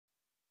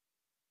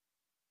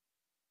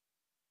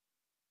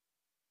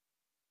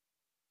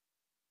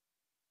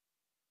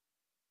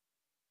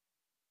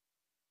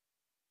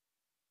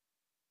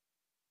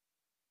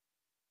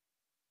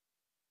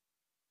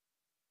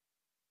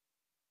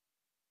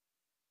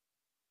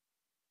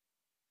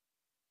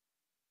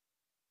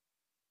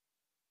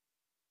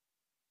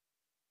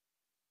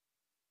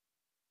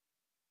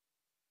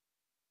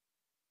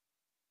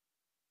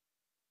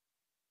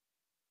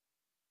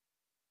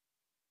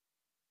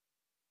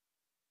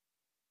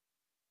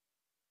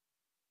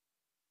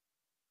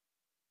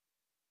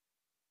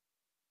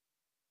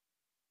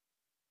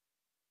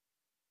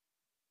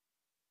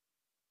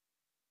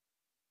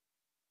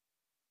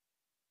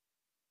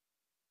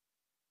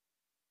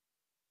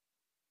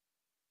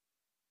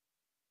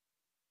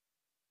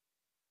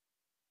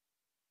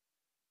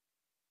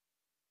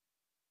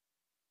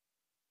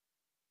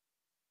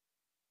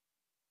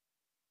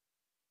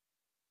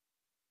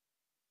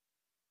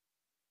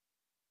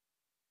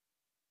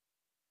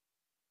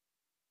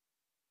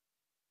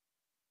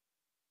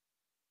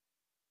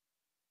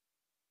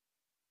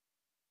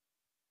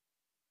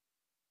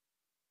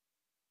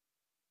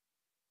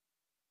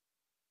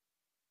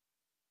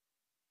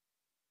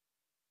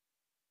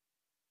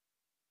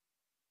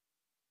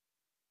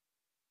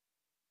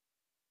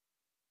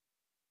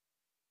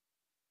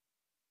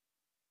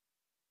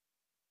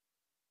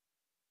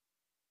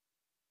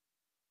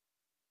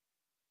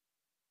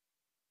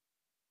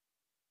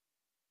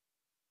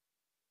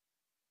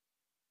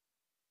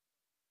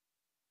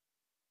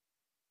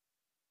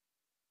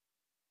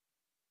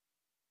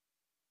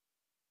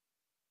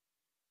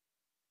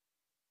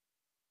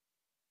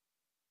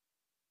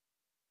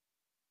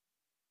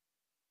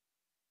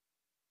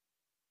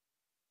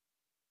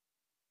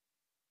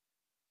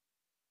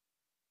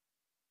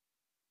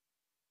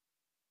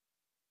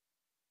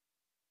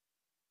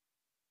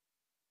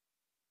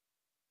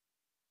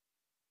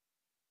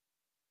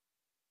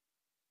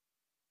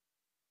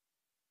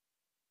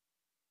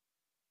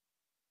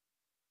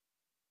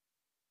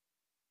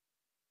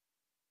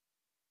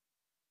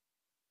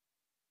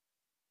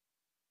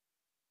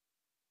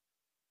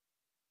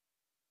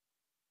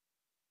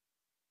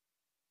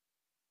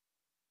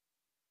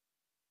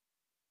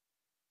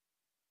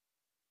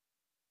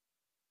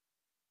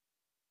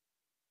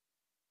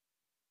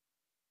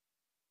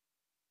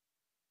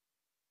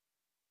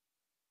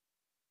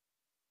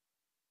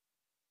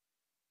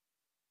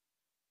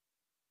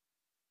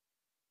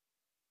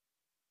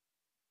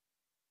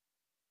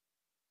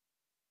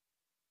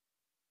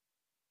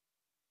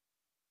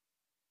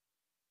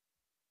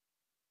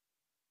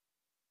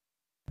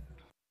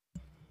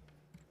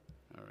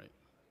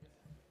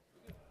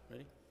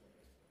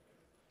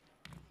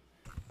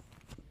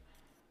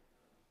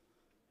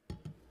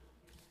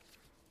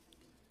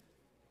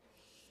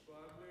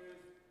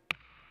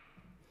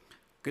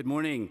Good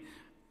morning,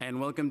 and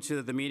welcome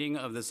to the meeting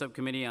of the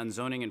Subcommittee on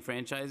Zoning and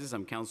Franchises.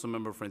 I'm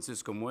Councilmember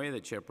Francisco Moya, the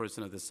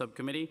chairperson of the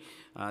subcommittee.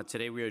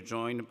 Today we are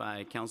joined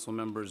by Council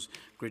members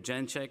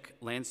Grudzinski,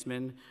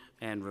 Landsman,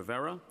 and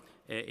Rivera.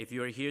 If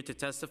you are here to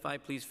testify,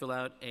 please fill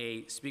out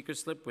a speaker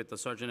slip with the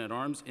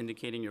Sergeant-at-Arms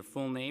indicating your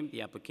full name,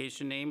 the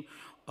application name,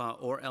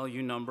 or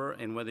LU number,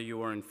 and whether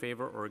you are in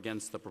favor or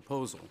against the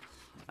proposal.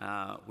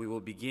 We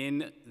will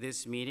begin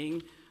this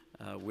meeting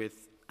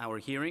with our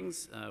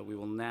hearings. We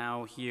will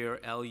now hear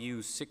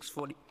LU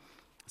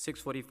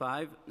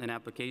 645, an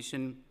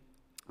application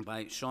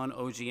by Sean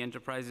OG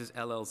Enterprises,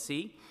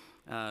 LLC,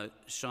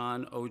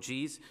 Sean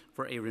OG's,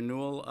 for a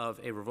renewal of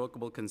a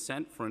revocable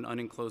consent for an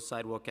unenclosed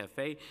sidewalk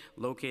cafe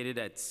located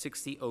at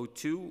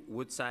 6002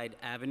 Woodside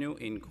Avenue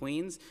in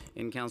Queens,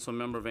 in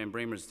Councilmember Van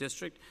Bramer's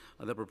district.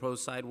 The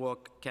proposed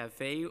sidewalk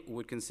cafe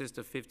would consist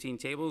of 15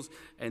 tables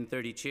and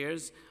 30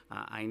 chairs.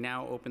 I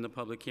now open the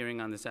public hearing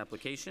on this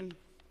application.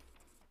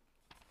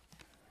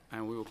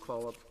 And we will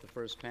call up the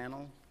first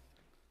panel.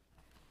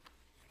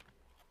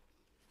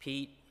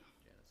 Pete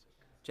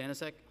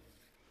Janicek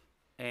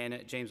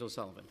and James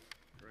O'Sullivan.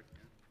 Correct.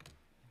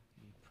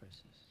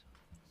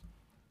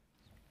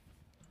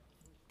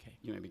 Okay,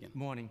 you may begin.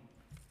 Morning.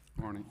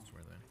 Morning.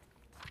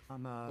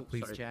 I'm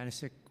Please,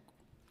 Janicek.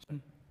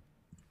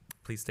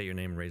 Please state your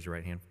name and raise your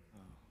right hand.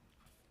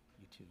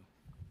 You too.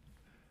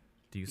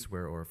 Do you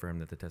swear or affirm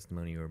that the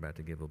testimony you are about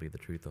to give will be the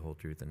truth, the whole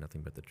truth, and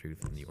nothing but the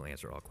truth, and you will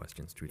answer all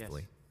questions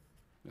truthfully?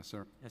 Yes,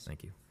 sir. Yes.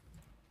 Thank you.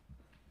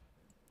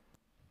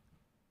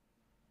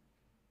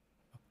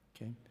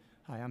 Okay.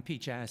 Hi, I'm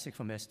Pete Janicek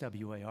from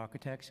SWA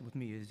Architects. With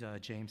me is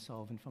James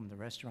Sullivan from the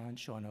restaurant,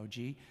 Sean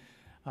OG.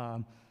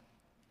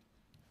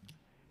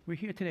 We're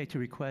here today to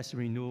request a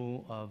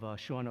renewal of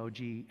Sean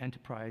OG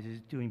Enterprises,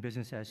 doing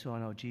business as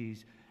Sean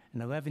OG's, an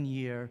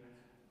 11-year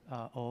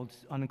old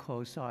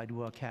unenclosed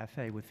sidewalk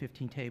cafe with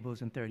 15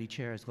 tables and 30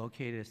 chairs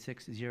located at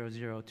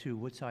 6002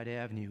 Woodside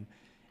Avenue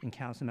in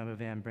Councilmember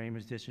Van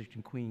Bramer's district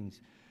in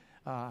Queens.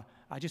 I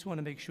just want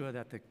to make sure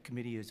that the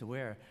committee is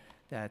aware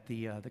that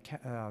the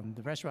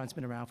restaurant's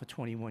been around for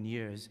 21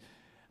 years.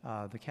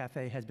 The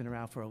cafe has been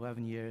around for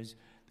 11 years.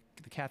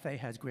 The cafe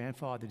has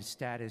grandfathered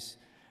status.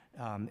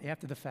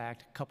 After the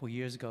fact, a couple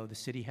years ago, the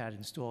city had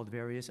installed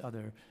various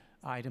other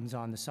items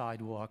on the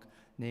sidewalk,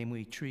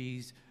 namely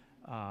trees,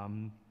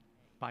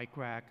 bike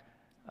rack,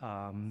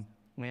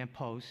 lamp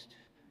post,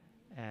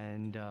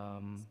 and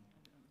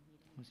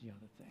what's the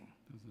other thing?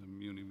 There's a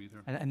muni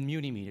meter. And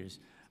muni meters.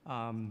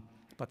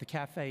 But the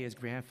cafe is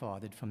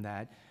grandfathered from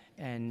that.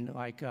 And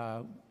like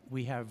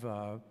we have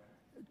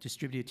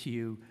distributed to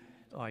you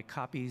like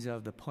copies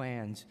of the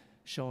plans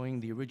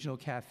showing the original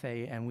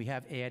cafe, and we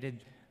have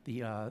added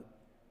the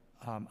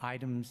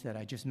items that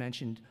I just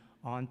mentioned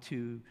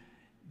onto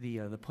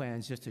the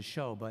plans just to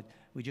show. But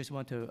we just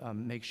want to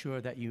make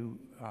sure that you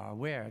are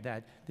aware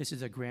that this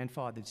is a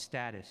grandfathered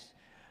status.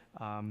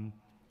 And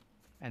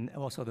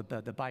also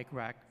the bike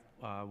rack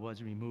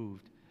was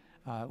removed.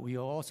 We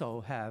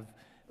also have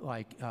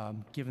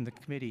given the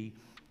committee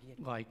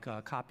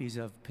copies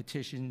of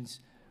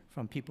petitions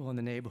from people in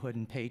the neighborhood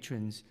and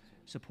patrons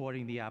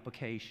supporting the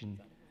application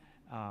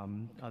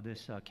of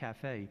this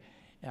cafe.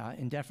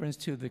 In deference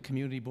to the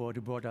community board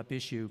who brought up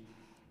issue,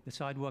 the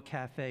sidewalk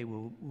cafe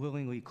will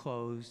willingly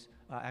close,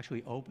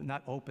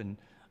 not open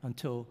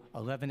until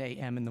 11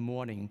 a.m. in the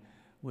morning,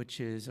 which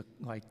is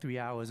like 3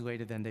 hours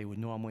later than they would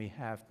normally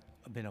have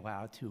been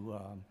allowed to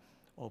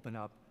open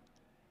up.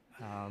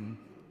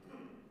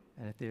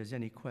 And if there's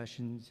any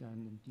questions, do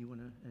you want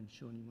to, and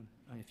Sean,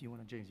 if you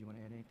want to, James, you want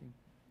to add anything?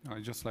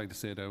 I'd just like to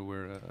say that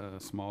we're a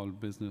small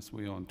business.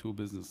 We own 2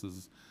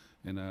 businesses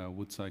in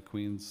Woodside,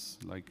 Queens.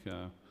 Like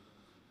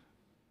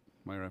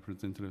my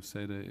representative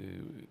said,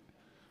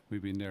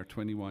 we've been there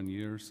 21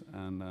 years,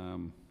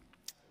 and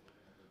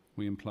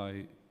we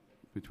employ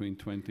between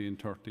 20 and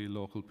 30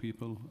 local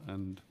people.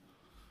 And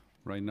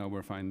right now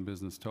we're finding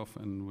business tough,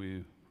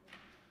 and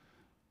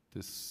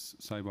this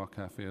sidewalk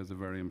cafe is a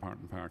very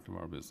important part of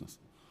our business.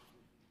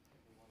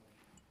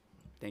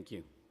 Thank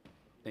you.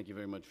 Thank you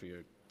very much for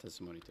your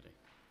testimony today.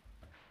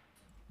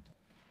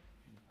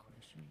 Any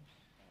questions?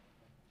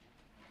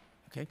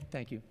 Okay,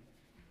 thank you.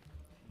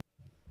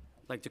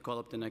 I'd like to call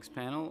up the next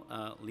panel,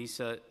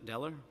 Lisa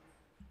Deller.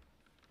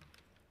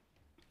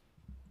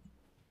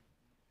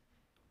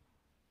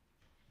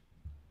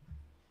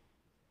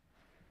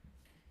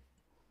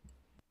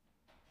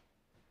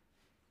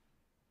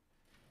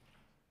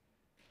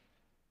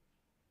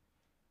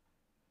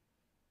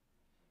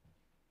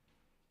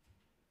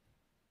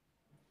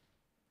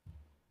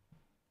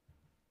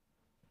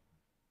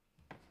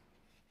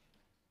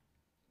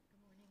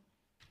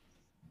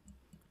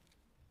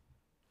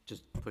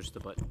 Just push the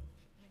button.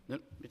 No,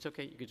 it's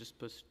okay. You could just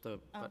push the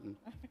button.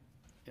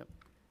 Yep.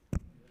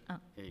 Oh,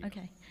 There you go.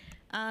 okay.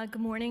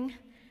 Good morning.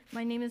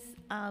 My name is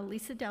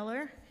Lisa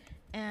Deller,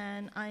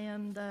 and I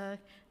am the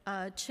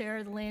chair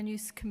of the Land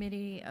Use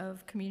Committee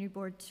of Community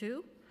Board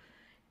 2.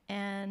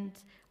 And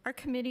our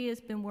committee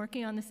has been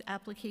working on this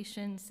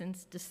application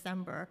since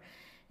December.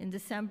 In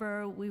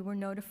December, we were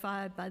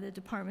notified by the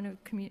Department of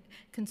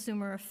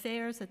Consumer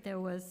Affairs that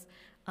there was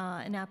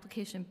an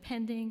application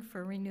pending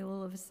for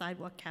renewal of a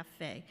sidewalk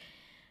cafe.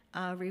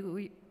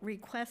 We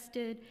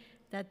requested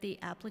that the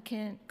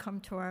applicant come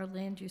to our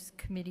Land Use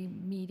Committee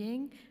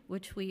meeting,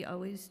 which we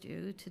always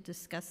do, to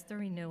discuss the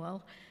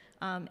renewal,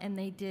 and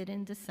they did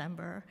in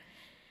December.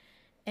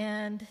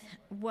 And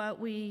what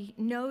we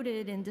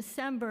noted in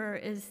December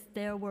is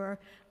there were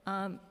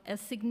a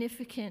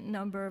significant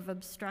number of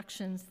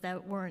obstructions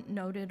that weren't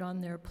noted on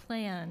their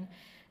plan.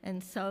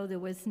 And so there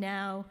was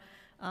now,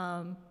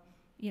 a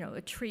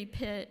tree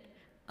pit,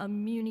 a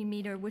muni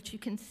meter, which you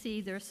can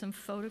see there's some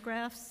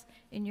photographs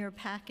in your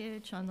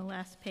package on the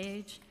last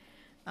page.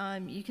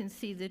 You can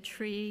see the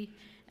tree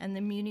and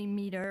the muni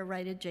meter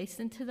right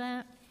adjacent to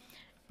that.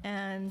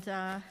 And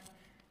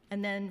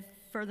then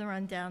further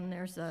on down,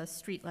 there's a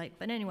street light.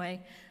 But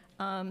anyway,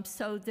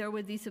 so there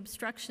were these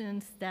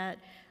obstructions that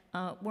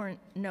weren't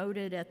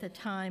noted at the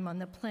time on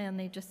the plan.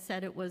 They just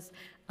said it was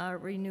a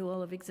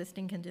renewal of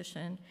existing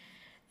condition.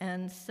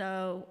 And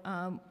so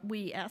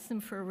we asked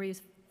them for a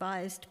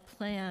revised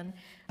plan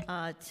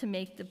to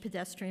make the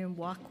pedestrian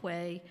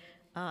walkway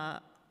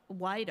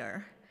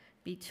wider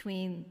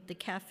between the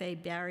cafe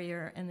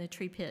barrier and the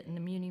tree pit and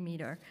the muni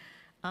meter.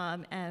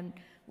 And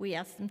we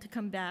asked them to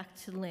come back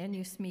to the land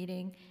use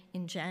meeting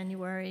in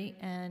January,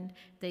 and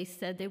they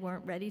said they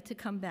weren't ready to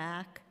come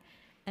back.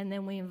 And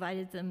then we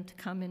invited them to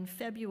come in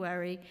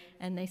February,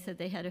 and they said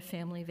they had a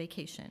family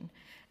vacation.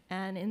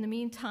 And in the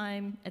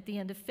meantime, at the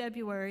end of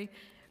February,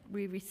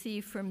 we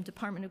received from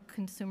Department of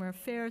Consumer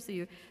Affairs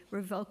the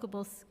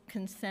revocable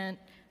consent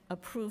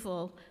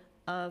approval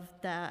of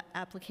the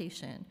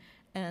application.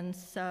 And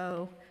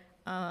so,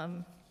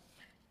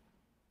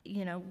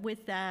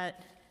 with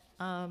that,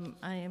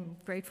 I am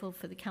grateful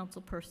for the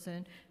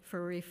councilperson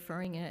for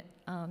referring it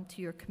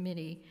to your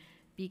committee,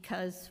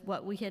 because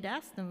what we had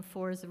asked them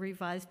for is a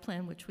revised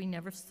plan, which we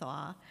never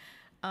saw.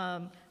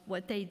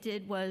 What they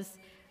did was,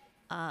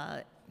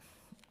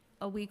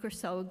 a week or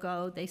so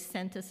ago, they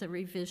sent us a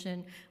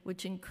revision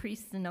which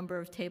increased the number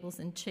of tables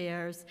and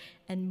chairs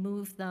and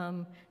moved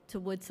them to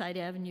Woodside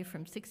Avenue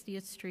from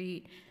 60th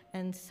Street.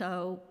 And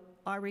so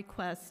our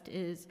request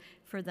is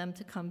for them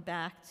to come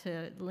back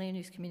to the Land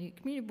Use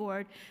Community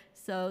Board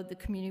so the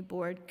Community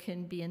Board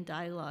can be in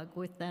dialogue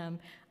with them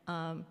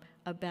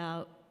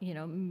about,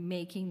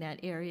 making that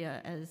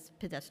area as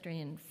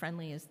pedestrian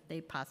friendly as they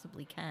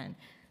possibly can.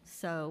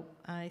 So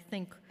I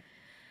think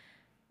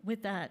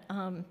with that,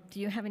 do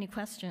you have any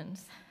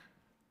questions?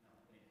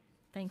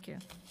 Thank you.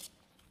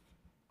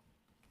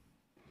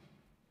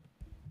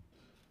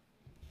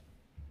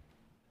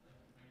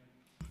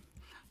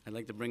 I'd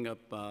like to bring up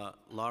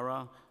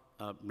Laura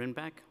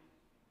Brinback.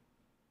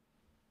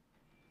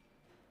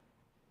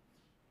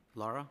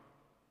 Laura?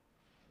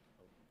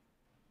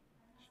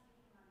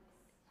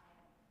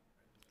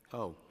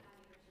 Oh.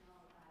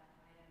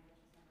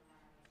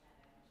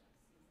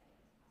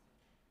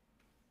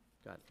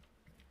 Got it.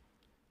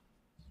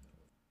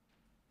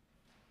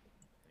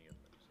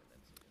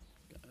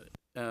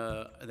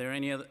 Are there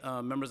any other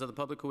members of the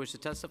public who wish to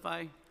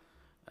testify?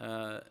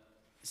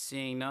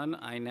 Seeing none,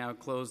 I now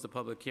close the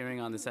public hearing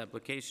on this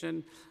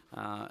application,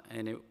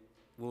 and it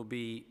will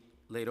be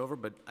laid over,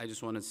 but I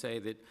just want to say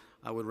that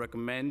I would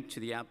recommend to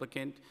the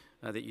applicant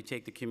that you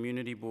take the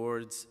community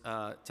board's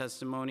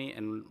testimony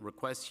and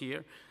request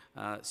here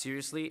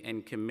seriously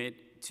and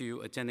commit to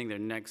attending their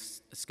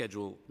next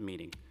scheduled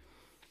meeting.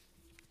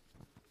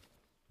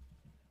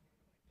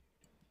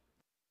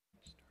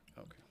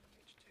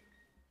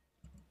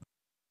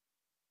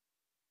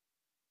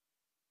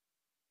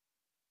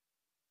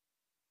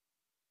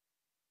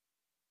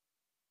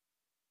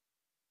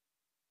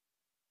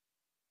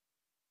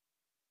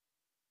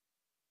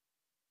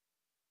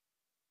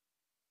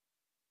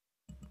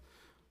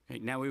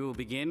 Right, now we will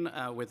begin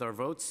with our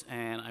votes,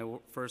 and I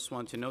first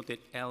want to note that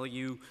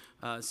LU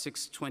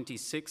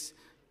 626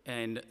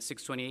 and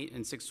 628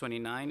 and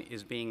 629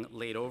 is being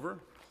laid over.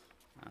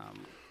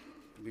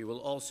 We will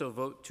also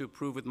vote to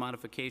approve with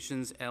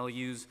modifications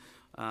LUs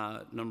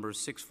numbers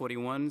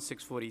 641,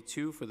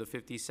 642 for the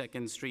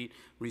 52nd Street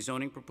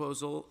rezoning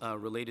proposal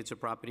related to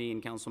property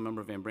in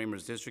Councilmember Van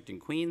Bramer's district in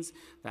Queens.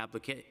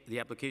 The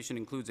application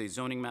includes a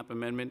zoning map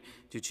amendment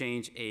to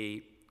change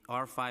a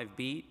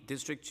R5B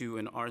district to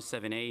an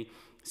R7A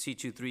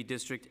C23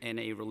 district and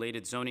a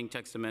related zoning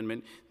text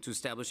amendment to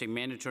establish a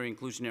mandatory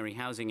inclusionary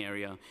housing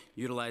area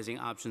utilizing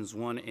options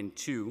 1 and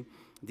 2.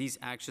 These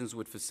actions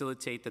would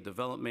facilitate the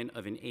development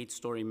of an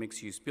 8-story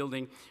mixed-use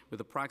building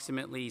with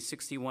approximately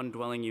 61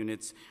 dwelling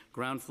units,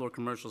 ground floor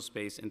commercial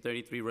space, and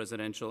 33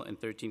 residential and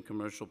 13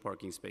 commercial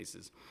parking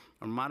spaces.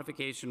 Our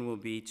modification will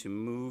be to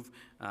move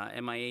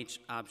MIH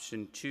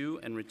option 2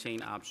 and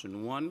retain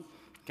option 1.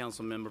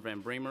 Councilmember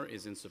Van Bramer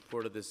is in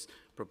support of this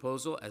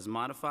proposal as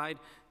modified.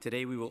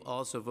 Today we will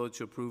also vote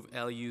to approve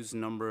LUs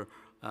number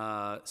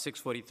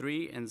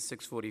 643 and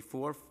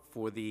 644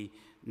 for the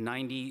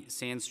 90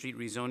 Sand Street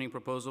rezoning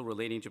proposal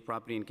relating to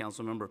property in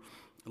Councilmember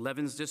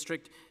Levens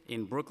District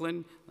in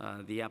Brooklyn.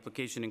 The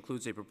application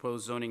includes a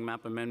proposed zoning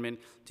map amendment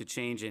to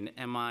change an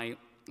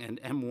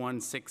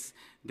M16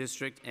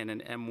 district and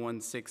an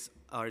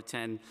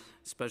M16R10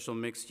 special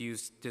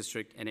mixed-use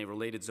district and a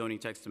related zoning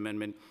text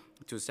amendment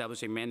to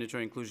establish a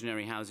mandatory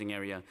inclusionary housing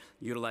area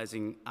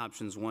utilizing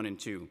options 1 and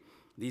 2.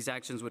 These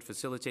actions would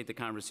facilitate the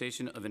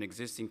conversion of an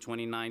existing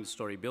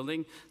 29-story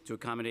building to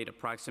accommodate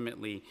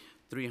approximately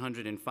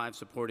 305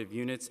 supportive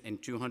units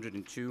and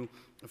 202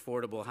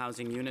 affordable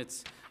housing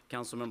units.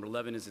 Councilmember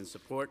Levin is in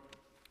support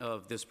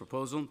of this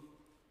proposal.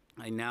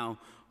 I now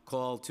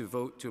call to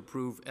vote to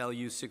approve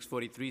LU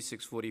 643,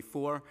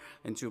 644,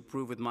 and to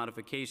approve with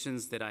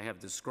modifications that I have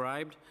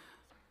described.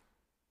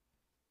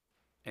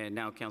 And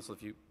now, Council,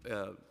 if you,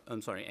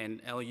 I'm sorry,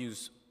 and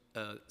LUs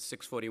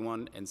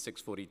 641 and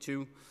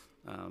 642.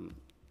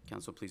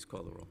 Council, please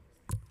call the roll.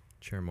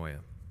 Chair Moya.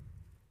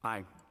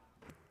 Aye.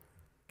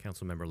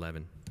 Councilmember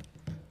Levin.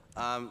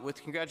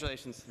 With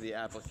congratulations to the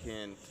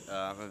applicant,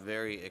 I'm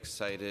very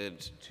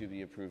excited to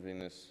be approving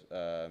this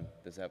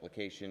this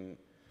application.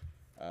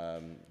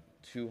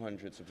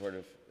 200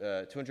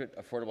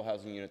 affordable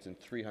housing units and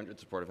 300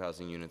 supportive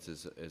housing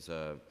units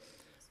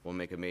will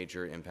make a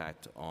major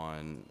impact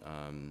on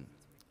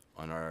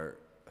our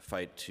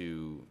fight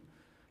to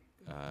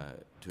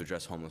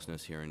address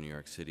homelessness here in New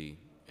York City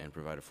and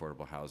provide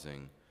affordable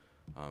housing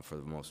for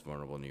the most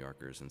vulnerable New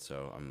Yorkers. And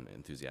so I'm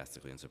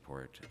enthusiastically in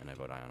support, and I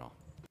vote aye on all.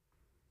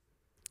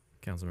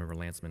 Councilmember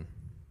Lanceman.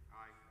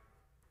 Aye.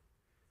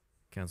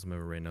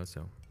 Councilmember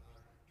Reynoso.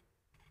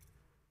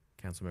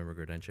 Councilmember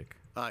Grodenchik.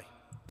 Aye.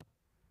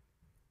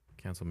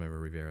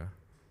 Councilmember Rivera.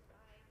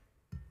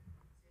 Aye.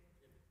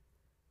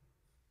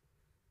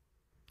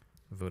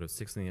 A vote of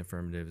 6 in the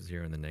affirmative,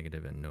 0 in the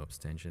negative, and no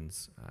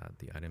abstentions.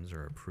 The items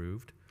are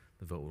approved.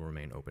 The vote will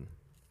remain open.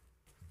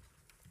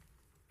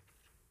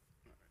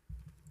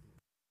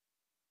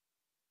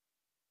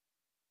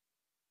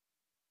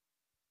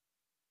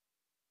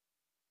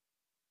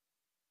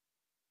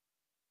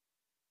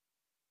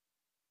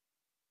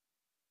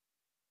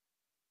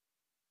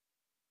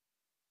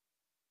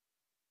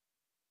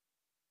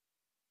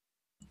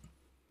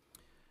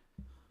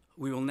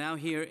 We will now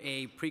hear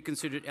a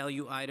preconsidered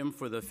LU item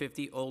for the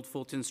 50 Old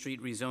Fulton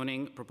Street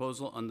rezoning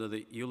proposal under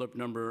the ULURP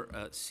number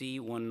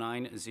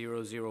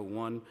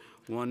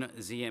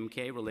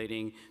C19001-1ZMK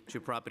relating to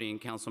property in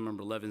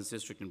Councilmember Levin's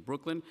district in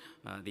Brooklyn.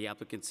 The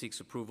applicant seeks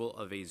approval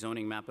of a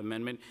zoning map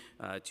amendment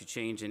to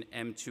change an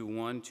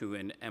M21 to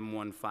an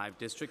M15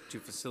 district to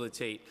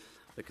facilitate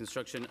the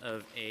construction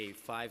of a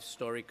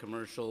 5-story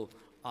commercial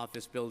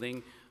office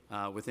building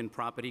within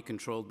property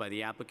controlled by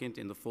the applicant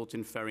in the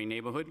Fulton Ferry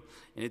neighborhood.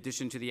 In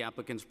addition to the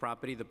applicant's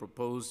property, the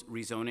proposed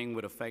rezoning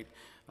would affect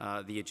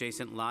the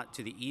adjacent lot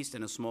to the east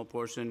and a small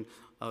portion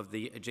of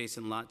the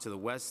adjacent lot to the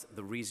west.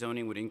 The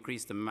rezoning would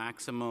increase the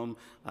maximum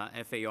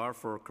FAR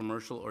for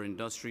commercial or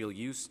industrial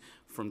use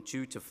from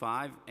 2 to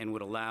 5 and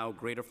would allow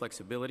greater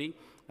flexibility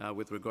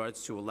with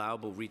regards to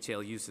allowable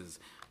retail uses.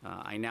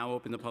 I now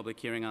open the public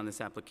hearing on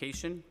this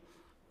application.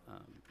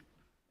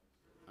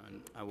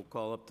 And I will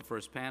call up the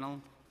first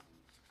panel,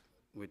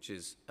 which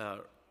is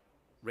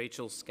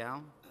Rachel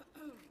Scow,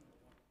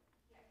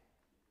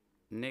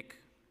 Nick,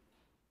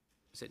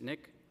 is it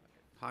Nick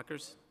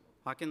Hawkins?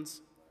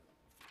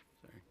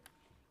 Sorry.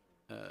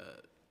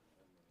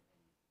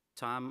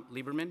 Tom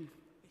Lieberman,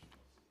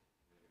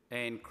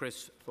 and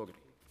Chris Fogarty.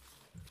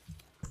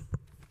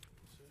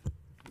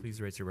 Please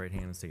raise your right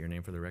hand and state your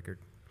name for the record.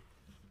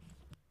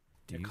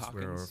 Do you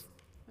swear or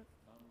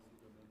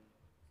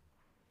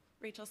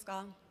Rachel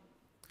Scow.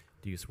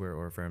 do you swear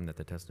or affirm that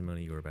the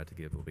testimony you are about to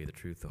give will be the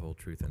truth, the whole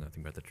truth, and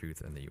nothing but the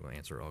truth, and that you will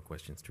answer all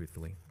questions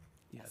truthfully?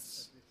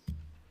 Yes.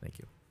 Thank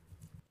you.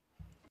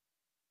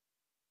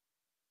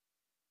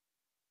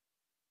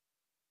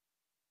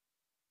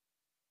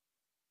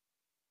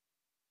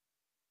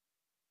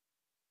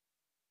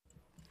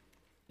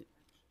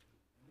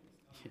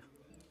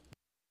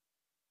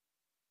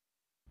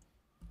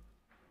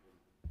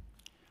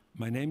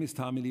 My name is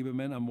Tommy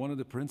Lieberman. I'm one of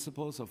the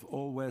principals of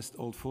All West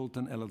Old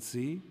Fulton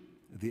LLC,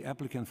 the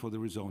applicant for the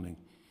rezoning.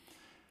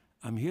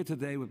 I'm here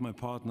today with my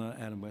partner,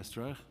 Adam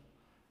Westrach,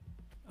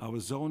 our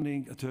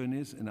zoning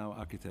attorneys and our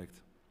architect.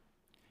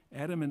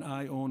 Adam and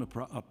I own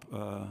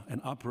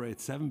and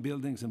operate 7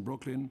 buildings in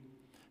Brooklyn.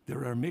 There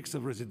are a mix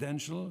of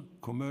residential,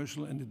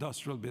 commercial, and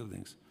industrial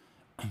buildings.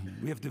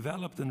 We have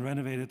developed and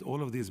renovated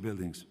all of these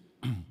buildings.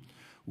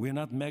 We're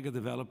not mega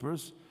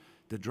developers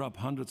that drop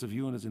hundreds of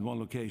units in one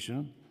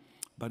location,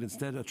 but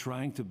instead are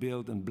trying to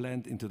build and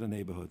blend into the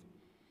neighborhood.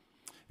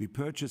 We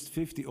purchased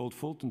 50 Old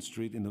Fulton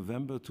Street in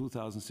November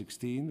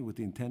 2016 with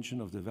the intention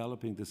of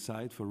developing the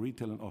site for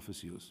retail and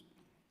office use.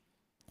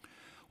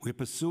 We're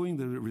pursuing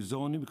the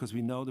rezoning because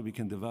we know that we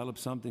can develop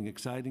something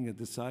exciting at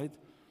this site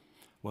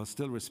while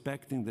still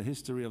respecting the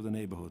history of the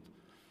neighborhood.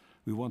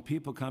 We want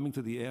people coming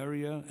to the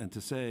area and to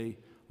say,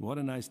 what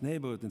a nice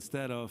neighborhood,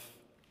 instead of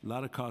a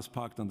lot of cars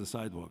parked on the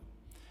sidewalk.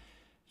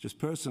 Just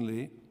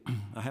personally,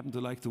 I happen to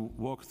like to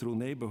walk through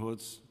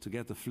neighborhoods to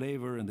get the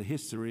flavor and the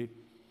history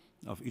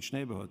of each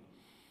neighborhood.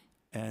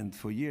 And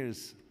for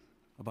years,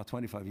 about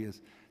 25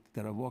 years,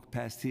 that I walked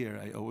past here,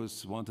 I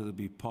always wanted to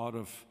be part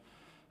of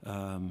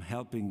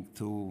helping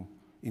to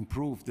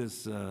improve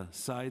this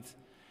site,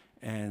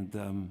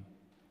 and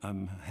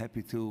I'm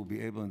happy to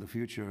be able in the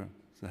future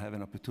to have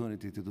an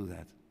opportunity to do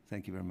that.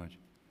 Thank you very much.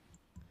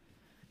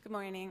 Good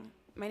morning.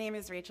 My name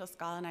is Rachel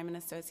Skall, and I'm an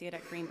associate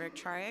at Greenberg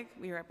Traurig.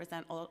 We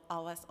represent All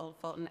West Old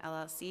Fulton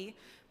LLC,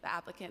 the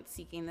applicant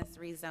seeking this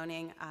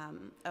rezoning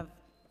of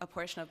a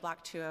portion of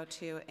Block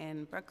 202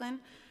 in Brooklyn,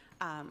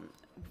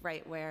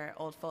 right where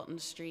Old Fulton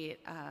Street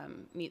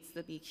meets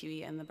the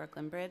BQE and the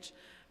Brooklyn Bridge,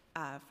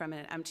 from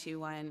an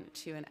M21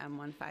 to an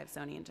M15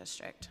 zoning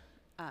district,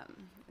 as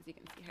you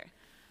can see here.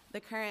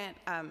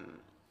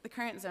 The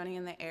current zoning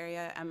in the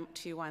area,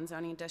 M21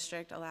 zoning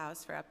district,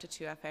 allows for up to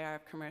 2 FAR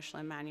of commercial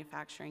and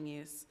manufacturing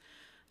use.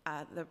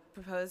 The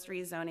proposed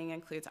rezoning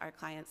includes our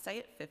client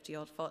site, 50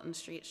 Old Fulton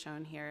Street,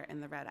 shown here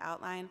in the red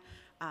outline,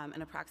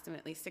 an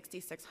approximately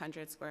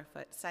 6,600 square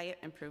foot site,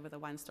 improved with a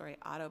 1-story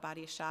auto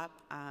body shop.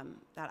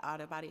 That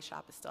auto body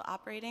shop is still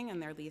operating,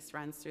 and their lease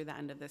runs through the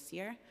end of this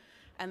year.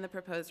 And the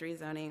proposed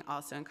rezoning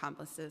also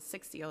encompasses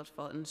 60 Old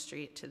Fulton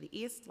Street to the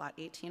east, lot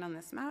 18 on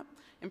this map,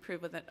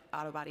 improved with an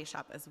auto body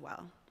shop as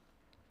well.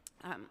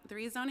 The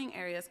rezoning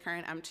area's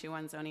current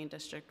M21 zoning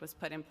district was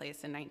put in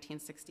place in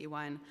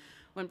 1961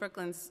 when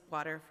Brooklyn's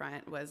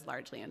waterfront was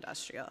largely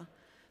industrial.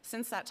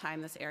 Since that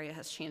time, this area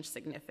has changed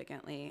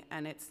significantly,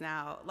 and it's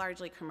now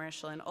largely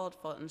commercial, and Old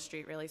Fulton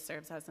Street really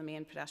serves as the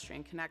main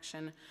pedestrian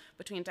connection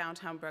between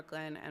downtown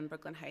Brooklyn and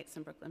Brooklyn Heights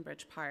and Brooklyn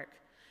Bridge Park.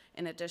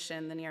 In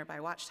addition, the nearby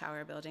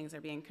Watchtower buildings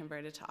are being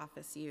converted to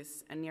office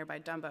use, and nearby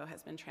Dumbo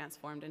has been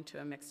transformed into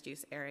a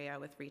mixed-use area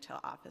with retail,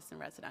 office, and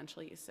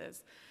residential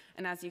uses.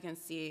 And as you can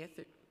see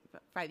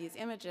by these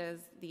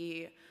images,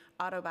 the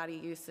auto body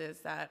uses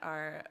that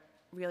are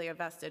really a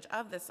vestige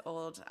of this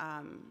old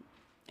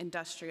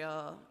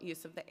industrial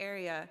use of the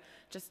area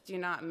just do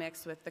not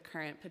mix with the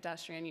current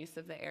pedestrian use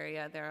of the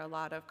area. There are a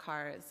lot of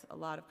cars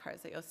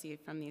that you'll see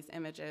from these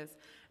images,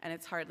 and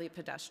it's hardly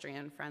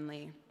pedestrian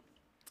friendly.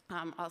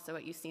 Also,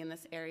 what you see in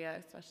this area,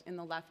 especially in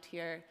the left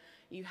here,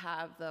 you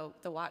have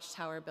the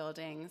Watchtower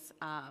buildings,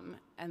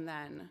 and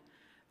then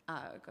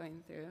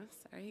going through,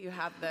 you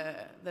have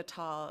the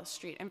tall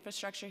street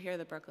infrastructure here,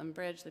 the Brooklyn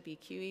Bridge, the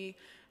BQE,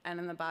 and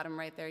in the bottom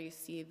right there you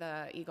see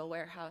the Eagle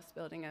Warehouse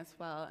building as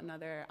well,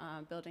 another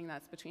building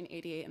that's between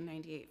 88 and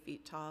 98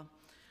 feet tall.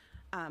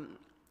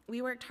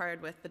 We worked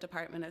hard with the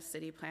Department of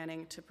City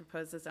Planning to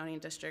propose a zoning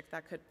district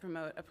that could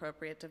promote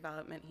appropriate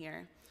development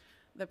here.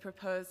 The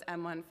proposed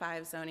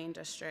M15 zoning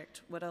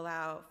district would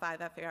allow 5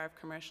 FAR of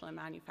commercial and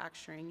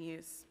manufacturing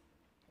use,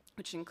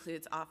 which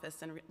includes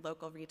office and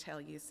local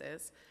retail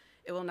uses.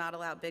 It will not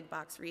allow big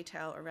box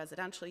retail or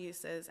residential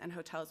uses, and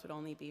hotels would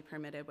only be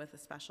permitted with a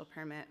special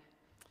permit.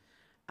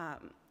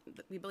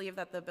 We believe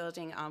that the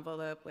building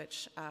envelope,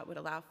 which would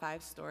allow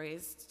 5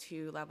 stories,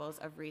 2 levels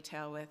of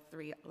retail with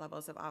 3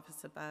 levels of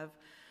office above,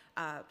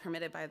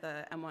 permitted by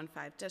the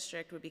M15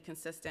 district, would be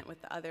consistent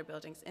with the other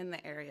buildings in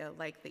the area,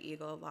 like the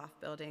Eagle Loft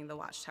building, the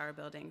Watchtower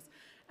buildings,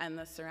 and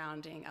the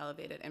surrounding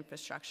elevated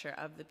infrastructure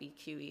of the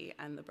BQE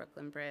and the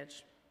Brooklyn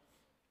Bridge.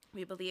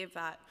 We believe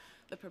that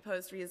the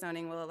proposed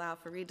rezoning will allow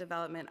for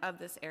redevelopment of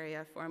this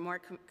area for a more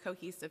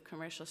cohesive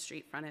commercial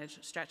street frontage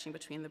stretching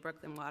between the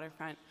Brooklyn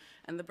waterfront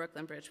and the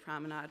Brooklyn Bridge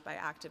promenade by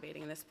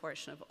activating this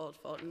portion of Old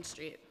Fulton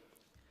Street.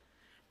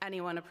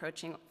 Anyone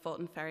approaching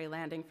Fulton Ferry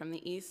Landing from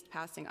the east,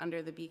 passing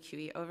under the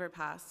BQE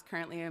overpass,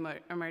 currently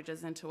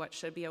emerges into what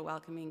should be a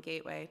welcoming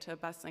gateway to a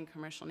bustling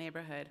commercial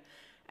neighborhood,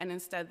 and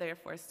instead they are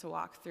forced to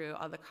walk through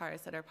all the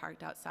cars that are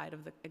parked outside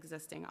of the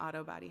existing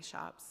auto body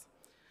shops.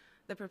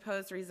 The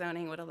proposed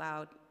rezoning would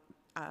allow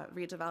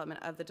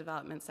redevelopment of the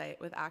development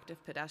site with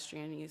active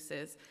pedestrian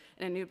uses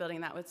in a new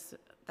building that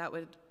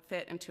would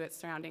fit into its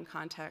surrounding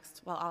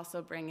context, while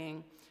also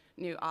bringing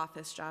new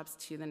office jobs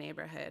to the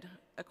neighborhood.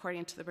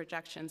 According to the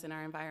projections in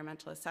our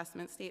environmental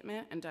assessment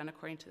statement and done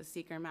according to the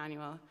seeker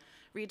manual,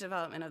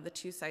 redevelopment of the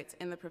 2 sites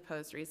in the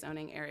proposed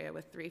rezoning area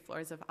with 3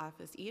 floors of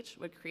office each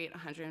would create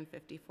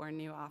 154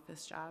 new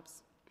office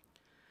jobs.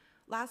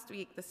 Last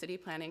week, the City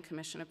Planning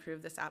Commission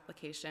approved this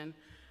application.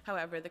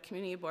 However, the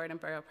Community Board and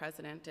Borough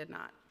President did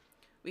not.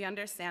 We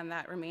understand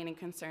that remaining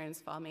concerns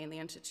fall mainly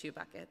into 2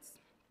 buckets.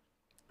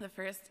 The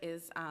first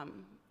is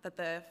that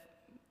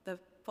the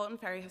Fulton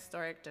Ferry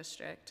Historic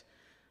District,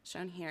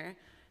 shown here,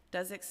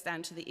 does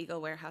extend to the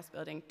Eagle Warehouse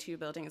building 2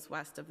 buildings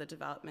west of the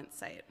development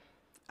site.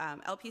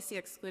 LPC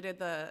excluded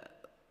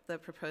the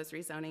proposed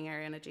rezoning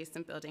area and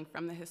adjacent building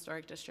from the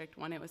historic district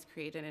when it was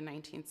created in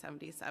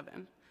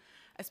 1977.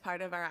 As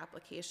part of our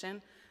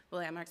application, the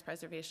Landmarks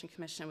Preservation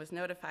Commission was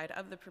notified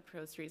of the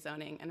proposed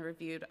rezoning and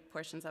reviewed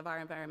portions of our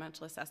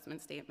environmental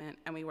assessment statement,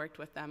 and we worked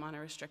with them on a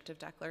restrictive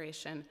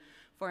declaration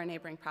for a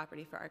neighboring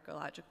property for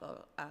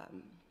archaeological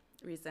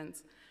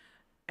reasons.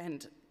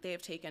 And they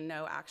have taken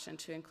no action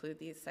to include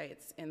these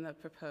sites in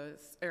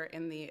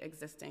the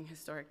existing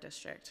historic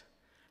district.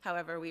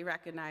 However, we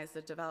recognize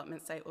the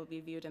development site will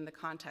be viewed in the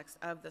context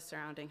of the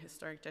surrounding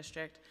historic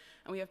district,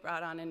 and we have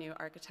brought on a new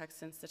architect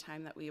since the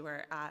time that we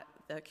were at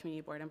the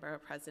Community Board and Borough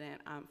President,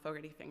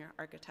 Fogarty Finger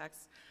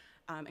Architects,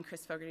 And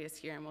Chris Fogarty is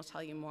here and will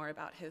tell you more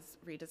about his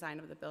redesign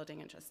of the building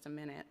in just a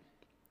minute.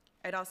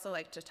 I'd also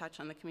like to touch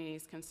on the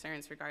community's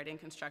concerns regarding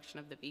construction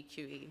of the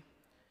BQE.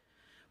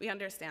 We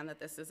understand that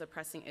this is a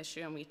pressing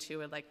issue, and we too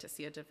would like to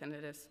see a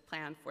definitive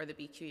plan for the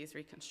BQE's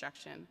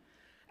reconstruction.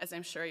 As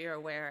I'm sure you're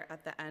aware,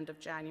 at the end of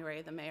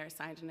January, the mayor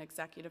signed an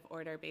executive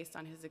order based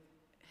on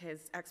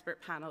his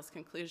expert panel's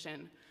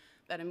conclusion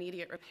that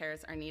immediate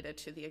repairs are needed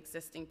to the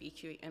existing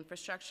BQE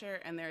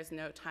infrastructure, and there is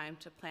no time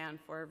to plan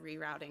for a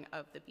rerouting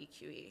of the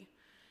BQE.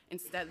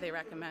 Instead, they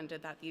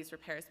recommended that these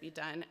repairs be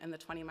done and the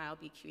 20-mile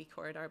BQE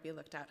corridor be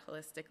looked at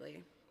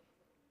holistically.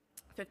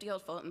 50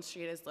 Old Fulton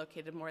Street is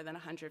located more than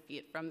 100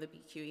 feet from the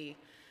BQE,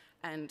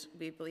 and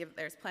we believe that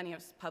there's plenty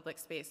of public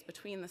space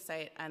between the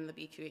site and the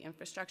BQE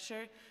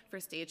infrastructure for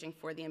staging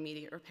for the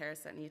immediate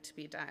repairs that need to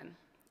be done.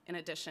 In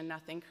addition,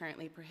 nothing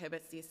currently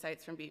prohibits these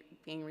sites from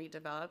being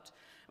redeveloped,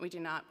 and we do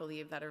not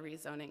believe that a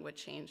rezoning would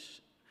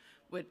change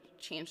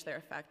their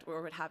effect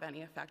or would have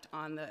any effect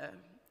on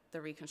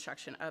the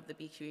reconstruction of the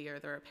BQE or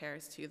the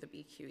repairs to the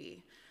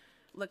BQE.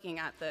 Looking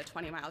at the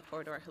 20-mile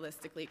corridor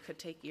holistically could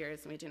take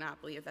years, and we do not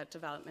believe that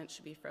development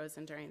should be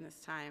frozen during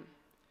this time.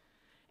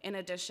 In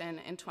addition,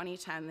 in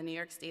 2010, the New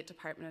York State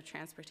Department of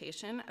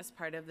Transportation, as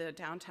part of the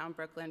Downtown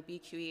Brooklyn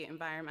BQE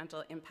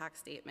Environmental Impact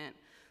Statement,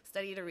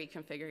 studied a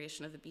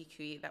reconfiguration of the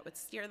BQE that would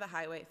steer the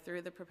highway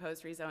through the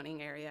proposed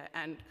rezoning area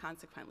and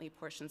consequently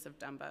portions of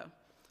Dumbo.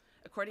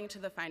 According to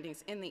the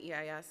findings in the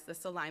EIS,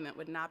 this alignment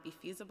would not be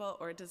feasible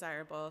or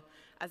desirable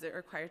as it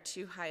required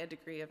too high a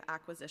degree of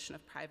acquisition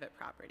of private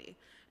property,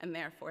 and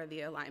therefore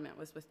the alignment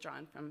was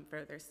withdrawn from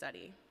further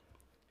study.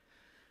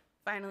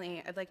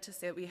 Finally, I'd like to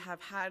say that we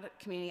have had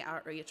community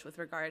outreach with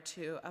regard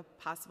to a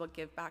possible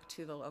give back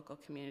to the local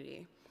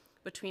community.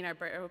 Between our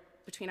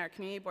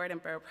community board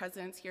and borough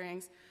president's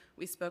hearings,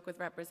 we spoke with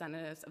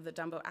representatives of the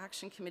Dumbo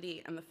Action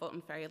Committee and the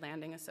Fulton Ferry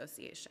Landing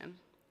Association.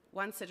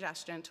 One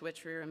suggestion to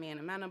which we remain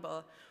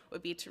amenable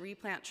would be to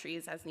replant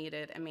trees as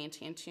needed and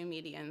maintain 2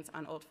 medians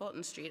on Old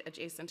Fulton Street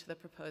adjacent to the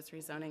proposed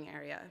rezoning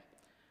area.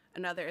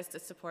 Another is to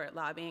support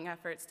lobbying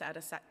efforts to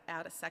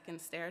add a second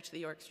stair to the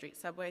York Street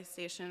subway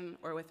station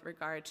or with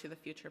regard to the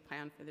future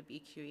plan for the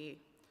BQE.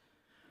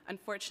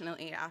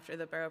 Unfortunately, after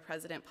the borough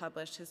president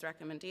published his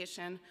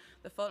recommendation,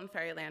 the Fulton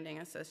Ferry Landing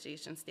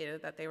Association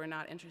stated that they were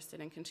not interested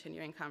in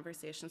continuing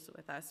conversations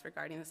with us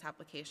regarding this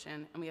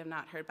application, and we have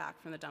not heard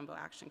back from the Dumbo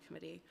Action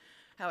Committee.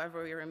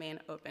 However, we remain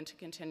open to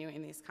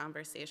continuing these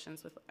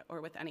conversations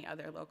with any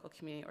other local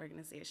community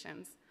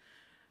organizations.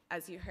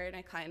 As you heard,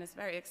 my client is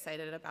very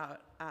excited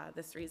about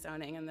this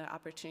rezoning and the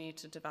opportunity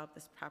to develop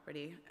this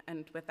property.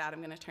 And with that, I'm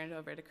going to turn it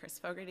over to Chris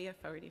Fogarty of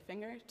Fogarty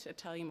Finger to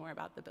tell you more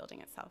about the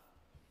building itself.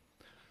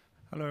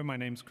 Hello, my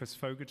name's Chris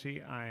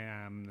Fogarty. I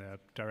am the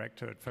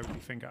director at Fogarty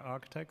Finger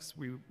Architects.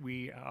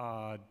 We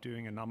are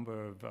doing a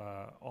number of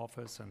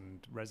office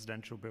and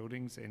residential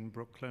buildings in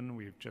Brooklyn.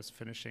 We're just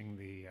finishing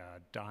the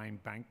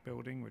Dime Bank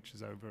building, which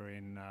is over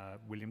in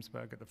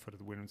Williamsburg at the foot of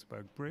the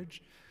Williamsburg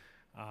Bridge.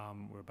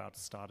 We're about to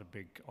start a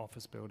big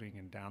office building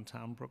in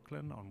downtown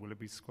Brooklyn on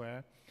Willoughby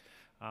Square.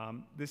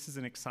 This is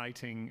an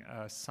exciting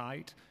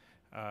site.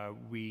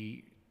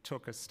 We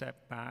took a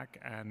step back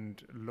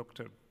and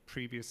looked at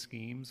previous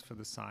schemes for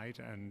the site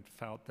and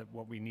felt that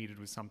what we needed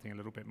was something a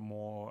little bit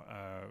more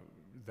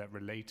that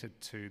related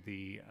to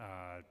the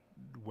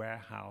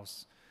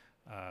warehouse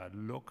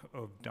look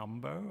of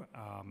Dumbo,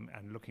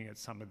 and looking at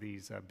some of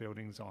these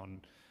buildings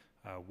on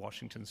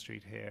Washington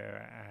Street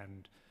here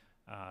and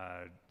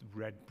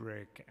red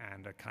brick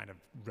and a kind of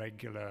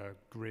regular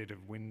grid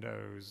of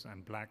windows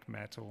and black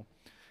metal.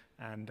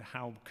 And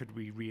how could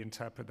we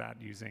reinterpret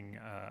that using,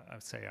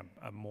 say,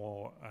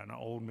 an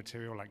old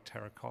material like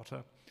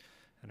terracotta?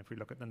 And if we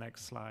look at the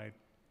next slide.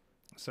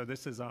 So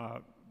this is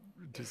our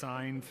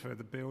design for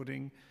the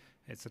building.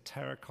 It's a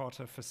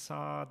terracotta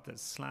facade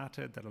that's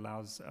slatted that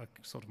allows a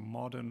sort of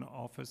modern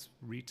office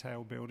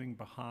retail building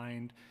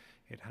behind.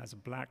 It has a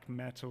black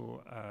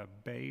metal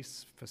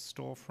base for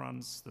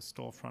storefronts. The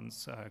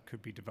storefronts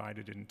could be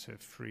divided into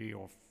 3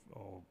 or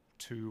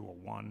 2 or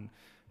 1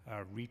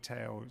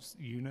 retail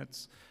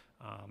units.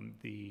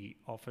 The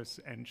office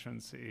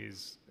entrance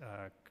is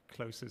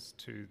closest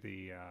to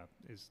the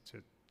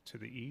to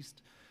the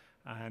east,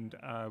 and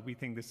we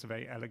think this is a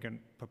very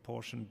elegant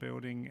proportioned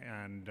building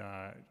and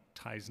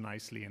ties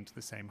nicely into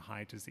the same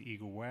height as the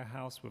Eagle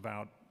Warehouse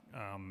without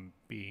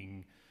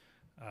being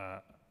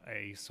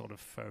a sort of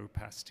faux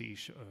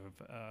pastiche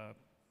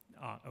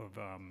of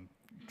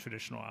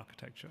traditional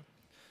architecture.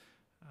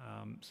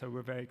 So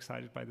we're very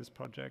excited by this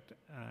project,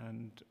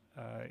 and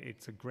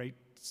it's a great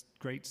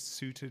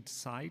suited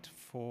site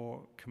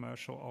for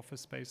commercial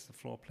office space. The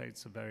floor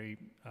plates are very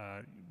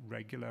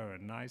regular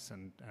and nice,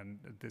 and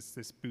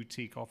this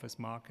boutique office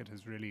market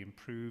has really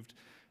improved,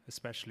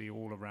 especially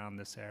all around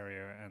this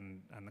area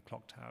and the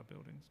clock tower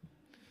buildings.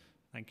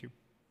 Thank you.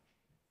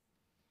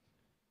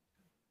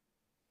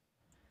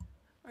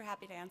 We're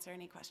happy to answer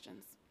any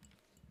questions.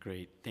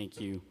 Great,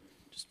 thank you.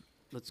 Just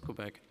let's go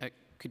back.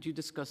 Could you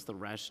discuss the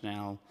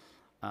rationale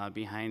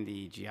behind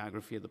the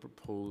geography of the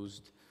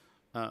proposed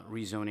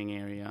rezoning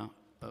area?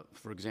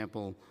 For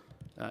example,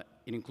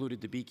 it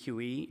included the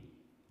BQE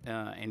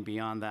and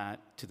beyond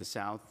that to the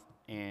south,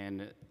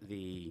 and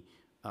the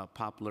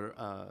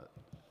Poplar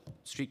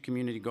Street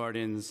Community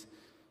Gardens.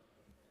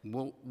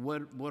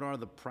 What are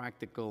the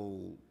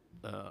practical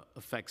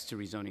effects to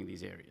rezoning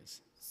these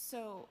areas?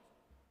 So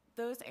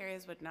those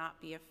areas would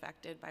not be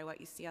affected by what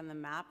you see on the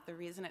map. The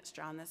reason it's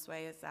drawn this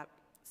way is that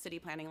city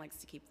planning likes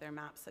to keep their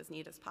maps as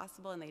neat as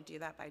possible, and they do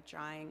that by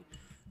drawing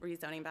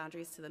rezoning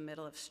boundaries to the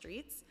middle of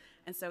streets.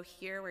 And so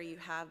here, where you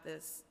have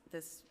this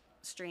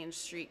strange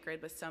street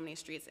grid with so many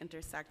streets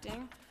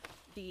intersecting,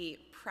 the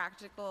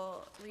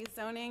practical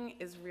rezoning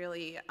is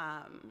really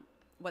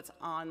what's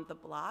on the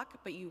block,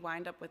 but you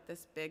wind up with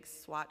this big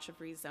swatch of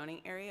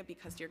rezoning area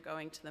because you're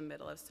going to the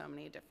middle of so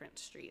many different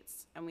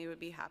streets. And we would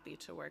be happy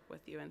to work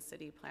with you in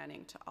city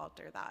planning to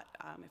alter that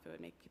if it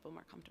would make people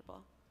more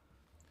comfortable.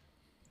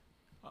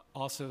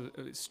 Also,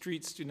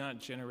 streets do not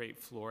generate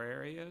floor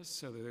areas,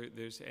 so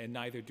and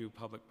neither do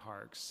public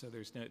parks. So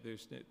the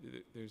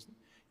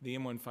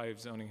M15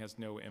 zoning has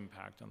no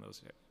impact on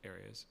those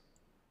areas.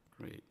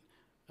 Great.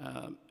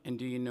 And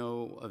do you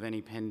know of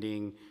any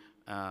pending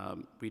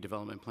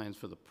redevelopment plans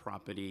for the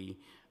property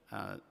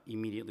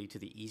immediately to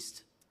the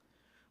east?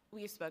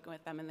 We've spoken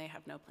with them, and they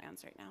have no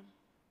plans right now.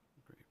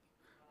 Great.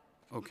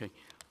 Okay.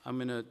 I'm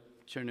going to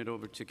turn it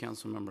over to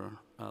Councilmember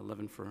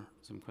Levin for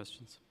some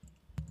questions.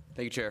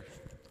 Thank you, Chair.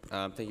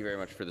 Thank you very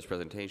much for this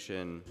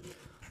presentation.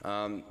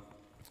 I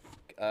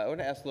want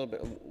to ask a little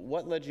bit,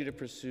 what led you to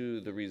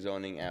pursue the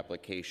rezoning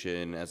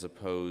application as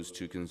opposed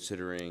to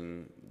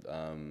considering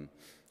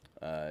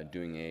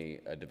doing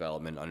a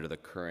development under the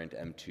current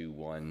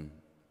M21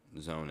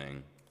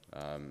 zoning?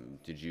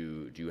 Do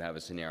you have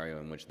a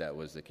scenario in which that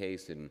was the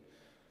case, and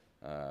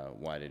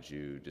why did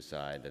you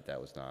decide that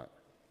that was not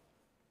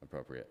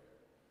appropriate?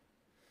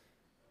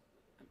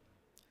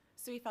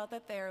 So we felt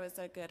that there was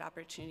a good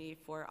opportunity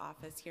for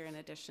office here in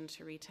addition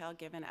to retail,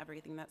 given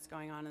everything that's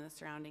going on in the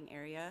surrounding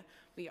area.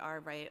 We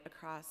are right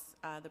across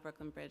the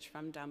Brooklyn Bridge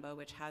from Dumbo,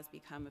 which has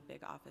become a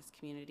big office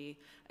community,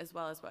 as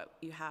well as what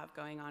you have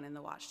going on in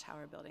the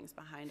Watchtower buildings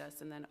behind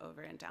us and then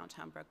over in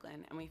downtown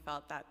Brooklyn. And we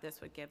felt that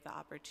this would give the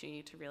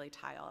opportunity to really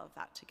tie all of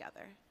that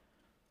together.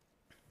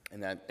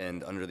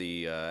 And under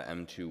the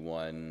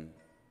M21,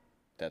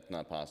 that's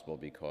not possible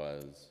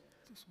because?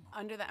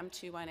 Under the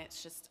M21,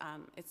 it's just,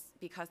 it's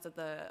because of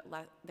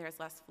there's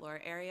less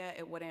floor area,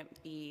 you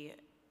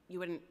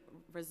wouldn't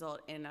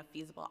result in a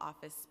feasible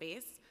office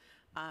space.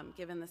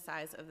 Given the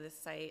size of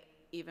this site,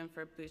 even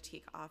for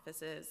boutique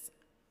offices,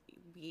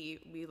 we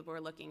were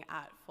looking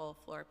at full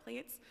floor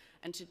plates,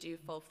 and to do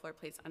full floor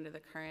plates under the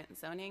current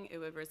zoning, it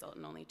would result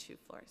in only 2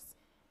 floors.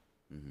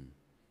 Mm-hmm.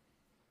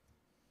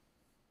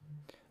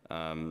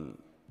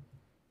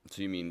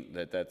 So you mean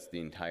that that's the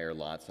entire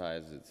lot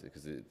size? It's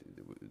because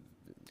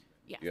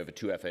Yes. you have a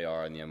 2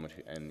 FAR on the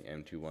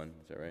M21,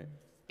 is that right?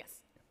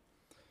 Yes.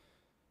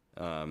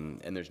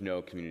 And there's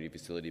no community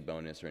facility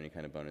bonus or any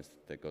kind of bonus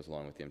that goes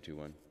along with the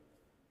M21?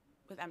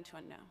 With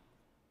M21, no.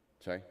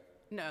 Sorry?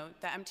 No,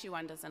 the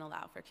M21 doesn't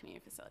allow for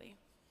community facility.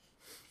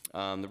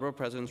 The Borough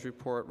President's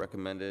report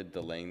recommended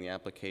delaying the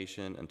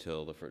application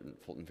until the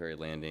Fulton Ferry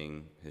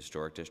Landing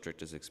Historic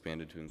District is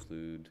expanded to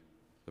include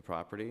the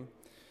property.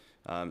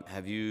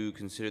 Have you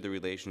considered the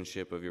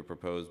relationship of your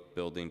proposed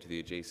building to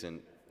the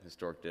adjacent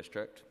historic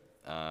district?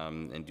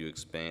 And do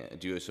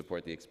you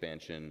support the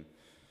expansion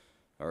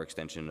or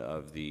extension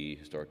of the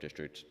historic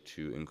district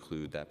to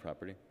include that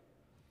property?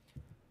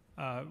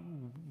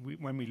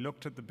 When we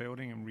looked at the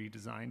building and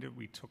redesigned it,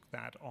 we took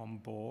that on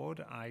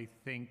board. I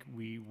think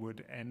we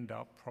would end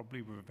up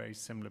probably with a very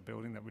similar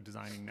building that we're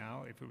designing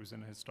now, if it was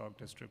in a historic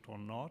district or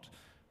not.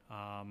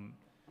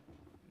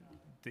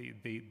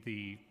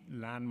 The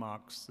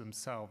landmarks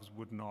themselves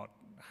would not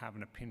have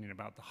an opinion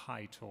about the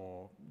height,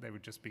 or they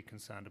would just be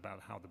concerned about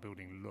how the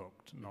building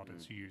looked, not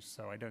its use.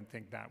 So I don't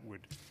think that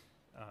would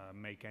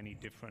make any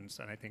difference,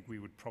 and I think we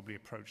would probably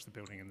approach the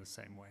building in the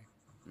same way.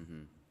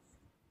 Mm-hmm.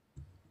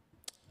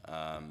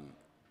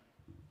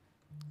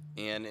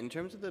 And in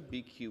terms of the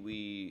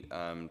BQE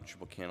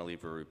triple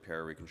cantilever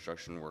repair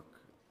reconstruction work,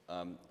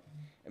 I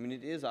mean,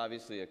 it is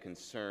obviously a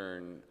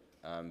concern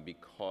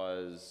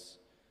because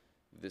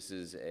this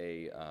is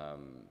a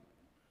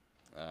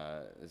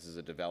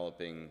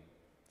developing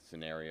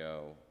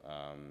scenario.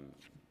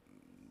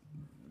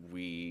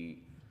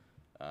 We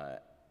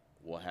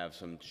will have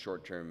some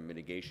short-term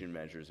mitigation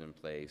measures in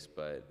place,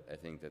 but I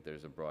think that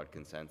there's a broad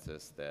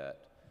consensus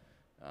that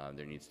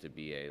there needs to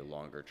be a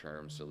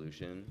longer-term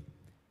solution.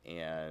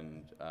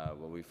 And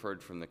what we've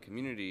heard from the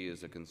community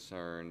is a